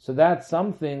 so that's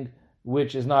something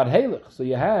which is not halach. So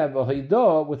you have a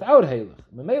haidah without halach.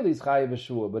 Mele is chayiv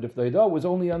v'shua, but if the haidah was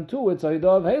only on 2, it's a haidah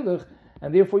of halach,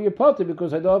 and therefore you're potter,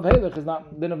 because haidah of halach is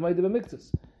not din of meidah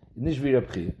b'miktzas. So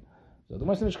the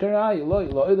Muslim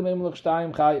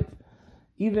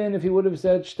even if he would have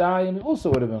said shtayim, he also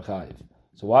would have been chayiv.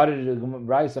 So why did the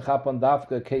Raisa chap on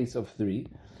dafka case of 3?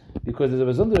 Because there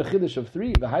was under a chiddush of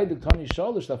 3. The haydik tani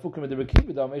shalish lafukim the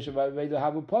rekiva da meisha vayda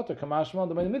havu potter kamashman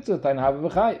the mitzvah tain havu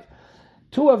v'chayiv.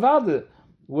 2 avada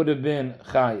would have been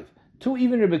chayiv. 2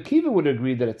 even Rebbe Kiva would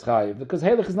agree that it's chayiv because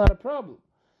halach is not a problem.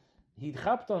 He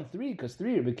chapped on 3 because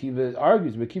 3, Rebbe Kiva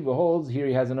argues, Rebbe Kiva holds, here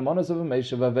he has an amonis of a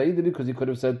Meishav Aveda because he could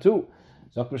have said 2.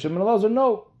 Zok Shimon Elazar,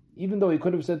 no. Even though he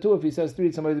could have said 2, if he says 3,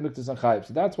 it's somebody that miktas and chayiv.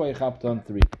 So that's why he chapped on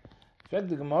 3.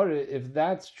 The Gemara, if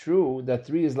that's true, that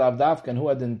 3 is lavdafka and who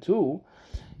had in 2,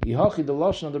 Ihachi, the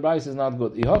Lashon of the Bryce is not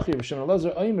good. Ihachi, Reb Shimon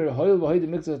Elazar, Oimer, Hoyel v'hoyde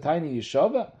miktas tiny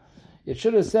Yeshava. It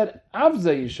should have said,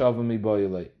 Avza Yeshava mi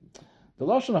boyelei. The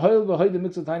Lashon Hoyel v'hoyde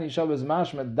miktas tiny Yeshava is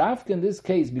mashma dafka in this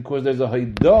case because there's a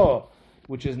Haidah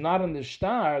which is not in the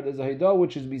shtar, there's a Haidah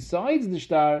which is besides the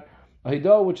shtar, a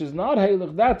Haidah which is not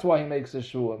Heilig, that's why he makes a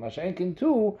Shua. Mashenkin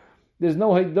 2, there's no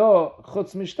Haidah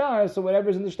chutz mishtar, so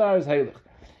whatever's in the shtar is Heilig.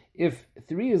 If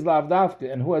 3 is lavdafka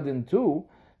and huadin 2,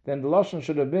 then the Lashon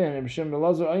should have been, Reb Shimon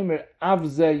Elazar Omer,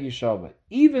 Avzeh Yishava.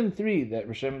 Even 3, that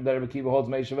Rebbe Kiva holds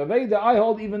Meishav Aveda, I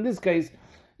hold even this case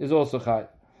is also Chai.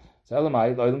 So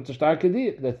Elamai, Loidim Tashtar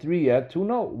Kedir, the 3 yet, 2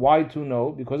 no. Why 2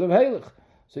 no? Because of Heilig.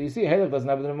 So you see, Halach doesn't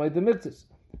have the Moed the Miktzas.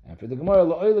 And for the Gemara,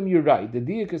 La'olam, you're right. The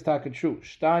diak is taka true.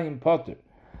 Shtayim potter.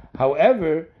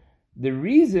 However, the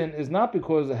reason is not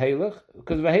because of Halach,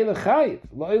 because of a Halach chayiv.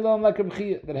 La'olam like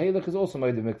Rebchia, that Halach is also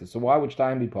made of mikvah. So why would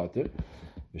Shtayim be potter?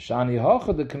 The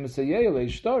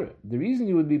reason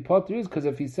you would be potter is because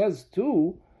if he says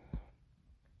two,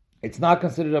 it's not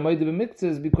considered a Moedah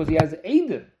b'miktzah because he has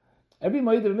Eidim. Every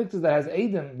Moedah b'miktzah that has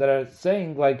Eidim that are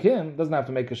saying like him doesn't have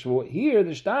to make a shvuah. Here,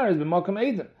 the shtar is b'makam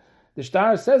Eidim. The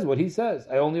shtar says what he says.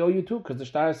 I only owe you two because the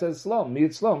shtar says slom. Me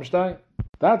it's slom, shtayim.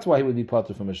 That's why he would be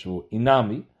potter from a shvuah.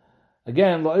 Inami.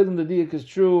 Again, lo'ilim the diak is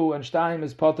true and shtayim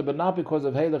is potter, but not because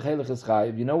of Halach. Halach is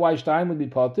chayiv. You know why shtayim would be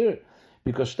potter?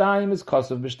 Because shtayim is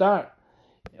kosav b'shtar.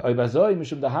 Oy bazoi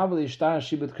mishum dahavli shtar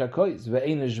shibut krakois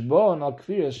ve'einish bon al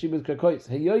kfiras shibut krakois.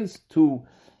 Heyois two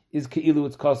is keilu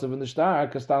it's kosav in the shtar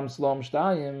kastam slom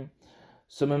shtayim.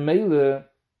 So memele,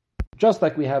 just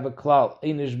like we have a klal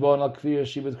einish bon al kfiras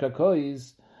shibut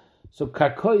krakois, so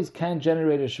krakois can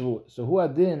generate a shvuah. So who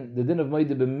adin the din of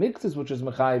moedah b'miktzas, which is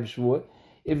mechayiv shvuah.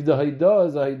 If the haidah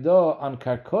is a haidah on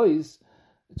karkois,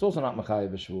 it's also not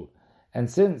mechayiv shvuah. And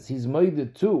since he's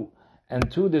moedah two, and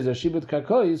two, there's a shibut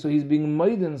karkois, so he's being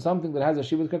made in something that has a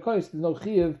shibut karkois. There's no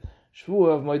chiyav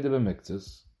shvuah of moedah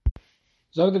b'miktzas.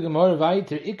 Zog the Gemara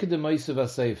weiter, ikede moisav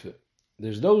ha-sefer.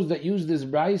 There's those that use this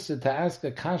brayse to ask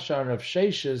a kasha on Rav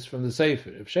Sheshes from the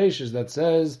sefer. Rav Sheshes that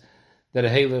says that a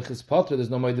halach is potter, there's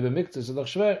no moedah b'miktzas, so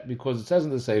shver, because it says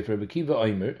in the sefer, Bekiva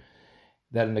Omer,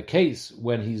 that in the case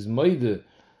when he's moedah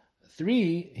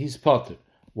three, he's potter.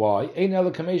 Why? Ein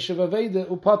ela kameshav aveda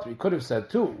upotter. He could have said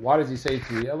two. Why does he say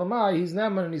three? Elamai, he's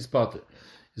neman and he's potter.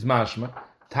 Is mashma.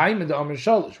 Time in the Amr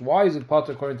Shalish. Why is it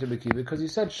potter according to Bekiva? Because he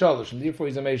said Shalish, and therefore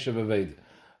he's a meshav aveda.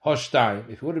 Hoshtaim.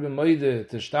 If he would have been moide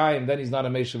to shtaim, then he's not a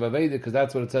meshav aveda, because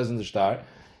that's what it says in the shtar.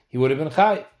 He would have been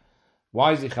chayiv.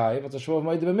 Why is he chayiv? It's a shvuah of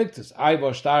moide b'miktas.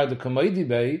 Ayva shtar the kamoidi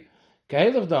bay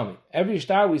kahelach dami. Every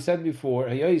shtar we said before,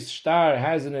 hayos shtar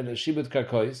has in it a shibut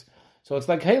karkois, so it's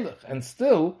like halach, and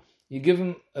still you give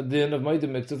him a din of moedah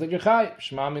b'miktzas that you're chayiv.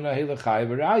 Shema mina halach chayiv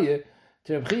v'raya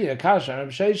to Rebchia kasha and Rav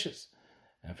Sheshes.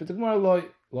 And for the Gemara loy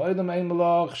lam ein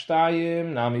malach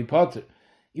shtayim nami potter.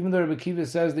 Even though Rebbe Kiva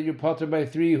says that you're potter by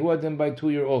three, who adin by two,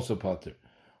 you're also potter.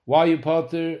 Why you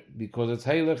potter? Because it's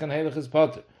halach and halach is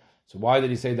potter. So why did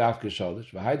he say dafke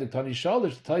shalish? V'hayde tani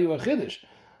shalish to tell you a chiddush.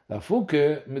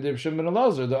 Lafuke midir B'Shem ben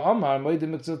Elazar the Amar moedah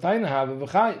b'miktzas taina have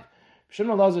v'chayiv. B'Shem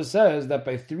ben Elazar says that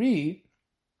by three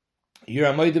you're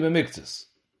a moedah b'miktzas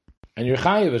and you're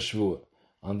chayiv a shvuah.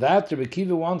 On that, Rebbe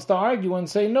Kiva wants to argue and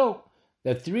say no,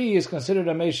 that three is considered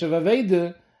a meshav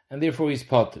aveda and therefore he's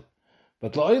potter.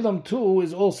 But la'olam two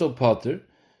is also potter,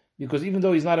 because even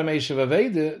though he's not a meshav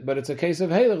aveda, but it's a case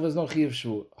of halach, there's no chiyav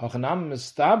shvuah. Hachanam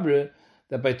mistabre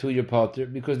that by two you're potter,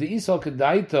 because the isal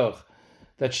kedaitoch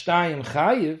that shtayim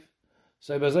chayiv,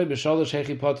 so ibazoi b'shalosh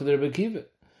hechi potter the Rebbe Kiva.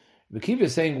 Rebbe Kiva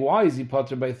is saying why is he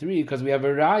potter by three? Because we have a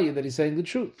raya that he's saying the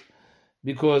truth.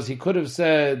 Because he could have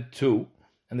said two,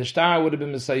 and the shtar would have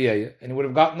been Messiah, and he would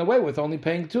have gotten away with only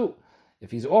paying two. If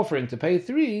he's offering to pay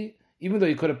three, even though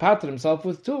he could have patted himself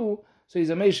with two, so he's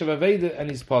a Meishav Aveda and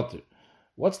he's potter.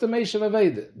 What's the Meishav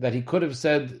Aveda? That he could have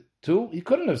said two? He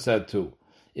couldn't have said two.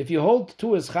 If you hold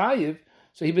two as Chayiv,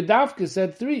 so he bedavka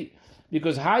said three.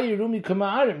 Because Hayi Rumi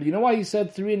Kama'arim. You know why he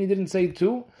said three and he didn't say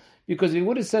two? Because if he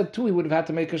would have said two, he would have had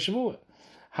to make a Shavuot.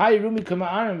 Hayi Rumi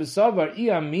Kama'arim V'savar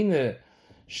Iyamine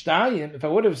Shtayim, if I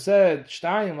would have said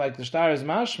Shtayim like the shtar is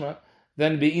mashma,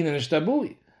 then be'in and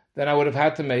shtabui, then I would have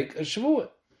had to make a shvuah,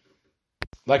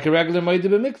 like a regular moedah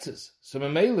b'miktzas. So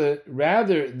memele,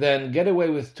 rather than get away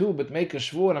with two but make a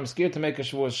shvuah, and I'm scared to make a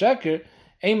shvuah sheker,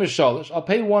 aim a shalish, I'll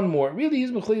pay one more. Really,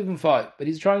 he's mechuyev in five, but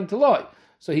he's trying to lie.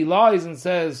 So he lies and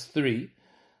says three.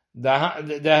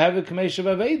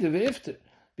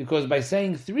 Because by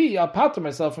saying three, I'll pater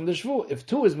myself from the shvuah. If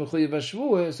two is mechuyev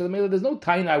shvuah, so there's no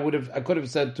time I could have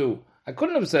said two. I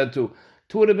couldn't have said two.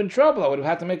 Two would have been trouble. I would have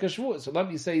had to make a shvuah. So let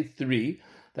me say three.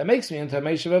 That makes me into a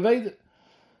meishav aveda.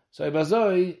 So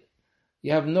ibazoi,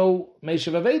 you have no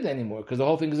meishav aveda anymore because the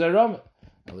whole thing is a rama.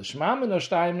 And three is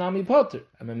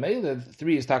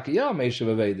takiyah meishav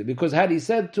aveda, because had he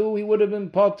said two, he would have been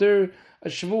potter a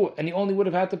shvuah, and he only would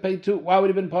have had to pay two. Why would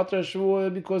he have been potter a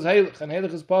shvuah? Because halach, and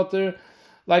halach is potter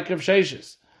like Rav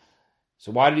Sheshes.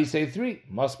 So why did he say three?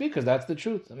 Must be because that's the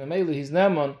truth. And Mele, he's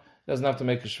Neman, doesn't have to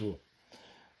make a shvuah.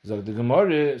 So the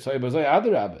Gemara, so ibazoi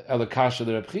adarab elakasha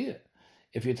the Rebchia.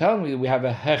 If you're telling me we have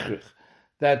a hechrich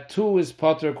that two is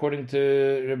potter according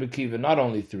to Rebbe Kiva, not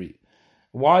only three.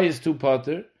 Why is two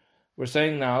potter? We're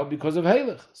saying now because of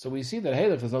halach. So we see that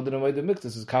halach is not the way the mix.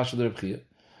 This is kasha the Rebchia.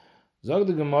 Zog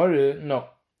the Gemara, no.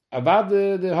 About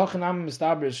the Hachanam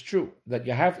Mistaber is true that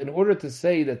you have, in order to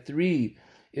say that three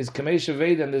is Kamesha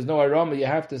Veda and there's no Arama, you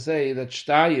have to say that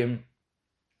Shtayim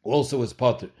also is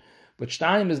Potter. But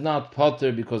Shtayim is not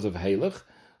Potter because of Halach.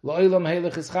 Lo'ilam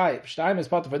Halach is Chayiv. Shtayim is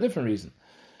Potter for a different reason.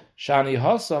 Shani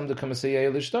Hassam, the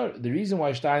Kamasayeh Lishtar. The reason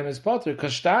why Shtayim is Potter,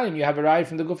 because Shtayim, you have a right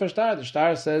from the Gufa Shtar. The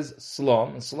Shtar says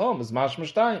Slom, and Slom is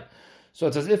Mashma Shtayim. So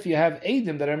it's as if you have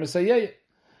Eidim that are Masayeh.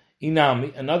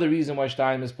 Inami, another reason why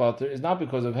Shtayim is Potter is not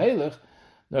because of Halach,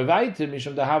 nor weiter,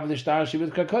 Mishum Dahav the Shtar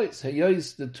Shibut Karkois.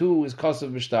 Hayois, the two is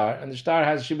Kosav B'Shtar, and the Shtar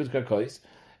has Shibut Karkois.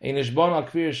 Einishbon al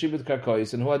Kvir Shibut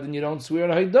Karkois, and Huadin you don't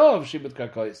swear on Haidov of Shibut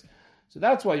Karkois. So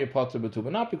that's why you're Potter B'tu,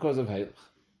 but not because of Halach.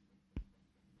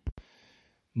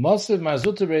 Mosiv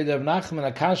Marzuta Breda of Nachman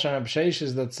Akasha and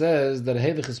Absheshes that says that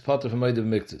Halach is Potter from Moedim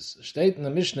Miktis. State in the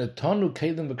Mishnah, Tonu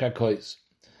Kelim B'Karkois.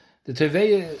 The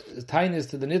Tevei tightness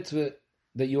to the Nitve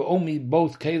that you owe me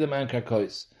both Kelim and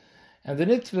Karkois. And the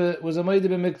Nitve was a Moedim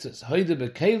Miktis. Hoide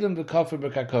B'Kelim B'Kafir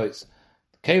B'Karkois.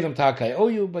 Kelim Tak I owe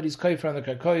you, but he's Kaifer on the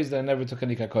Karkois that I never took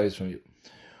any Karkois from you.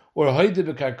 Or Hoide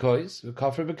B'Karkois,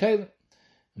 B'Kafir B'Kelim.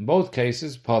 In both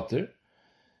cases, Potter,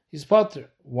 he's Potter.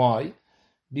 Why?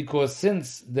 Because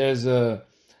since there's a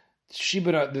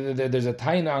Shibra, there's a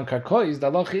Taina on Karkois,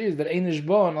 the halacha is that Einish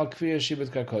Bon al Kfir Shibut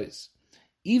Karkois.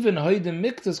 Even Hoide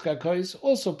Miktas Karkois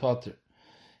also Potter.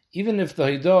 Even if the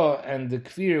Haidah and the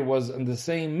Kfir was in the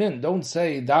same min, don't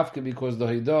say Dafka because the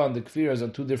Haidah and the Kfir is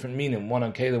on two different minim, one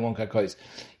on Kelim, one Karkois.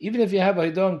 Even if you have a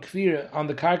Haidah and Kfir on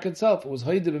the Kark itself, it was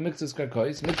Hoide B'Miktas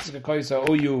Karkois, Miktas Karkois I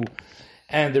owe you,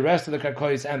 and the rest of the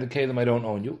Karkois and the Kelim I don't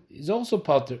own you. He's also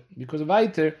Potter, because of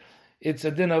Eiter, it's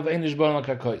a din of Einish Bon al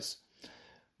Karkois.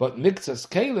 But Miktas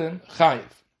Kelim, Chayiv.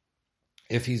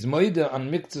 If he's Moida on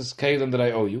Miktas Kelim that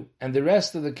I owe you, and the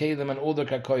rest of the Kelim and all the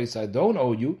Karkois I don't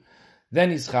owe you, then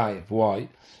he's Chayiv. Why?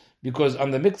 Because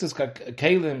on the Miktas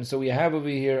Kelim, so we have over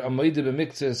here a Moida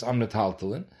b'Miktas on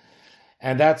Metaltalin,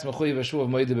 and that's Mechuyev Hashuv of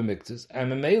Moida b'Miktas.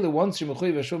 And Memele, once you're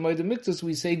Mechuyev Hashuv of Moida b'Miktas,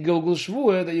 we say Gilgul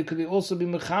Shvuah, that you could also be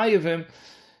Mechayev him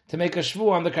to make a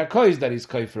Shvuah on the Karkois that he's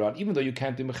Kaifer on, even though you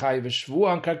can't be Mechayev a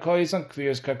Shvuah on Karkois, on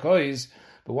Kvir's Karkois,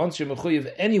 but once you're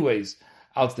Mechuyev anyways,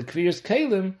 out the Kvir's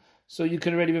Kelim, so you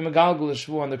can already be Megalgul a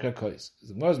Shvuah on the Karkois.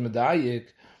 The Gemara's Medayik,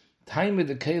 time with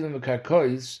the Kelim of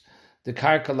Karkois, the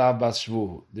Karka Lav Bas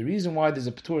Shvuah. The reason why there's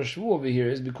a P'tur Shvuah over here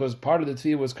is because part of the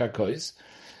Tfiyah was Karkois,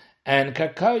 and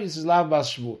Karkois is Lav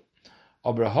Bas Shvuah.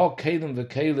 Aber ha Kelim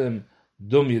v'Kelim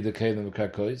dumya the Kelim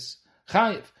v'Karkois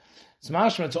Chayiv. It's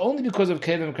mashma. It's only because of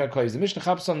Kelim v'Karkois. The Mishnah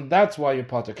Chapson, that's why you're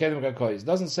Potter. Kelim v'Karkois. It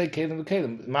doesn't say Kelim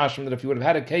v'Kelim. Mashma that if you would have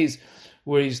had a case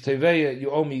where he's Teveya, you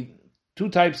owe me two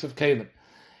types of Kelim,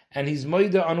 and he's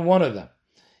Moida on one of them,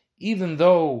 even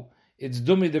though it's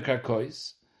Dumi the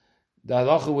Karkois, the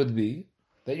halacha would be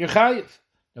that you're chayiv.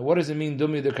 Now, what does it mean,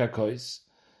 dumi the karkois?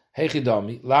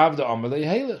 Heichidami, lav the amalei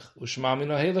heilich, ushmami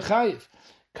no heilich chayiv.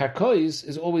 Karkois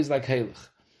is always like heilich,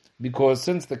 because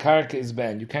since the karka is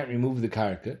banned, you can't remove the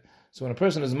karka. So when a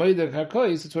person is moed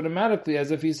karkois, it's automatically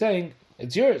as if he's saying,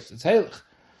 it's yours, it's heilich.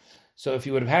 So if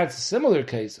you would have had a similar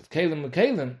case of kelim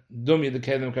l'kelim, dumi the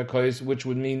kelim karkois, which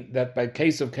would mean that by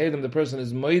case of kelim, the person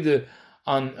is moed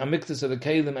on a miktas of the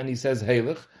kelim and he says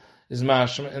heilich, is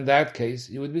mashma, in that case,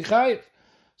 you would be chayiv.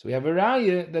 So we have a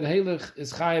raya that heilich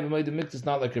is chayiv and moed miktas,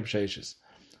 not like Reb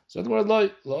So the word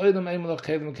lo'oidam eimelach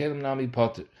kelim kelim nami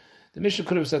potter. The Mishnah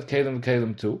could have said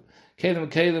kelim too.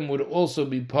 Kelim would also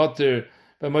be potter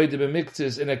by moed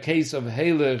miktas in a case of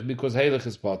heilich, because heilich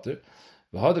is potter.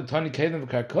 V'hadak tani kelim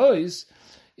v'karkois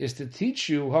is to teach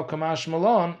you how kamash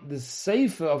malon the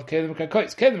sefer of kelim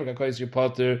v'karkois. Kelim v'karkois you're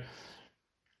potter.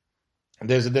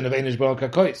 There's a din of einish bon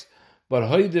karkois. But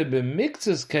hoide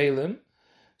b'miktzis kelim,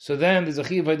 so then there's a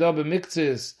chiv hoida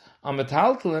b'miktzis on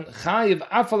metaltalin, chayiv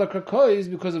afal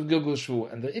karkois because of gilgul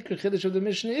shvuah. And the ikr chiddush of the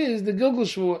Mishnah is the gilgul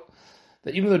shvuah.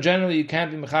 That even though generally you can't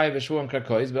be mechayiv shvuah on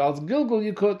karkois, but als gilgul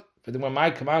you could. For the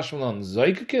my kamash malon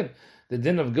zoykikin, the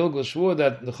din of gilgul shvuah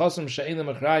that the chosim she'enim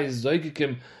achrayis is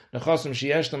zoykikim, the chosim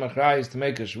she'yeshtem achrayis to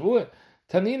make a shvuah.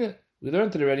 Tanina, we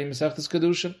learned it already in Mesechta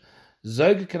Kedushin.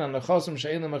 Zoykikin an nechosim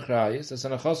she'enim achrayis, as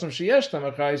an nechosim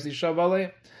she'yeshtem achrayis di shav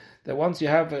alei. That once you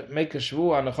have make a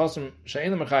shvuah on nechosim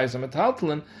she'enim achrayis on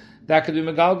metaltalin, that could be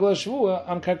megalgal shvuah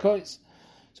on karkois.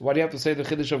 So why do you have to say the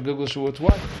chiddush of gilgul shvuah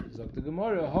twice? Zok the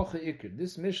Gemara hoche ikr.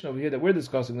 This Mishnah over here that we're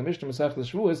discussing, the Mishnah Mesechta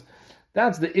Shvuos,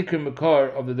 that's the ikr makar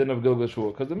of the din of gilgul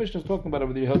shvuah, because the Mishnah is talking about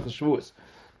over the Hilchos Shvuos.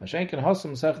 Mashenk and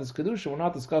Hasam Mesechta Kedusha, we're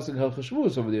not discussing Hilchos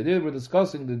Shvuos over there. We're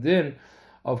discussing the din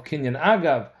of kinyan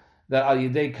agav, that al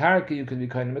yidei karka you can be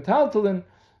kind of metaltalin.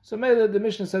 So maybe the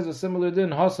Mishnah says a similar din,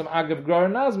 Hasam agav grar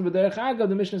nazm, but derech agav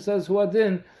the Mishnah says hu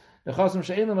adin nechasim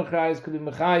she'enim achrayis could be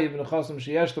mechayiv and nechasim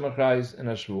she'yeshtem achrayis in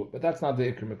a shvu. But that's not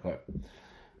the ikr makar.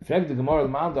 Frag the Gemara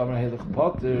L'Ma'adam Heilig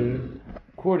Potter,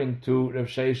 according to Rav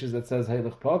Sheishes that says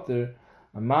Heilig Potter,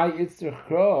 Amai Itzrich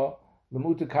Kra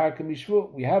L'Muta Karka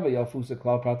Mishvu. We have a Yalfusa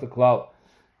Klal Prata Klal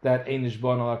that Einish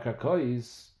Bon Ala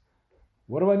Karkois.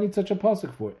 What do I need such a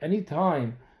pasuk for?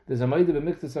 Anytime there's a Maida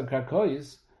B'Miktas on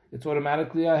Karkois, it's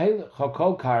automatically a Heilig.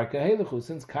 Hakol Karka Heilichu.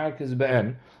 Since Karka is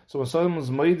Be'en, so when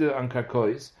someone's Maida on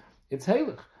Karkois, it's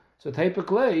Heilig. So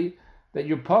typically, that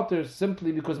you're potter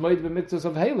simply because Maida B'Miktas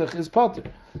of Heilig is potter.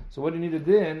 So what do you need a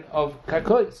din of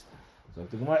Karkois? So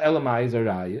the Gemara Elamai is a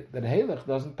raya that Heilig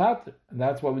doesn't pater, and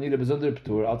that's why we need a bezunder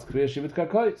p'tur als kriya shivit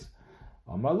karkois.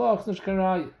 Amar loch nish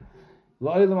karaya.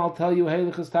 Lo'ilam I'll tell you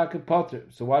Heilig is taket potter.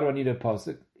 So why do I need a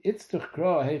pasuk? It's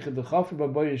tuchkra heichad dechafer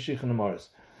b'boyer shichan amaris.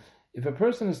 If a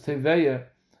person is teveya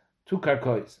two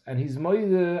karkois and he's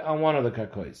moide on one of the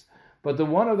karkois, but the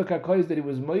one of the karkois that he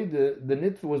was moide, the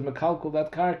nitva was mekalkul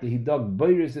that karka. He dug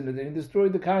boyers in it and he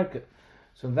destroyed the karka.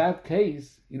 So in that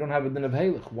case, you don't have a din of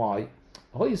Heilig. Why?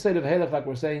 The whole Yisrael of Heilig, like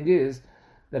we're saying, is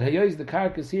that Hayois, the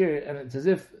karka is here, and it's as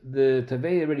if the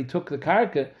Taveh already took the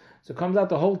karka, so it comes out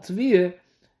the whole Tviyah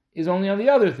is only on the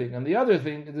other thing. On the other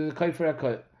thing, it is a Kai for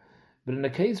Akoy. But in the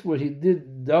case where he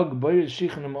did dug Boyer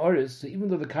Shichanam Oris, so even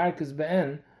though the karka is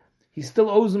Be'en, he still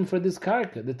owes him for this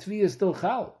karka. The Tviyah is still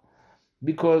Chal.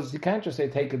 Because he can't just say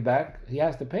take it back, he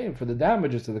has to pay him for the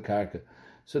damages to the karka.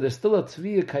 So there's still a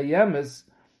Tviyah Kayemis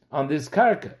on this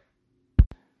karka.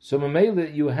 So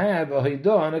Mamela, you have a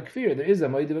Haidah and a Kfir. There is a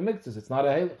Ma'idah B'Miktas. It's not a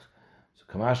Heilig. So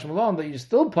Kamash Malon, that you're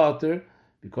still potter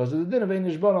because of the din of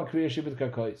Einish Bon on Kriya Shibit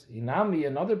Karkois. Inami,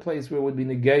 another place where it would be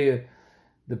Negeya,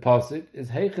 the Pasuk,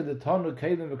 is Heichad the Tanu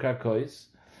Kelim V'Karkois.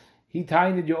 He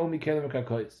tained Yomi Kelim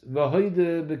V'Karkois.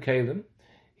 V'Hoide B'Kelim.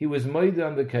 He was Ma'idah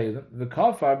on the Kelim.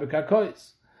 V'Kafar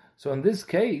B'Karkois. So in this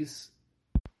case,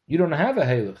 you don't have a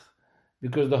Heilig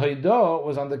because the Haidah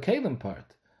was on the Kelim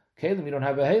part. Kelim, you don't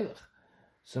have a Heilig.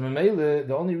 So Mamele,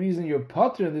 the only reason you're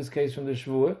potter in this case from the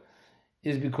Shvuah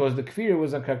is because the Kfir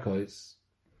was on Karkois.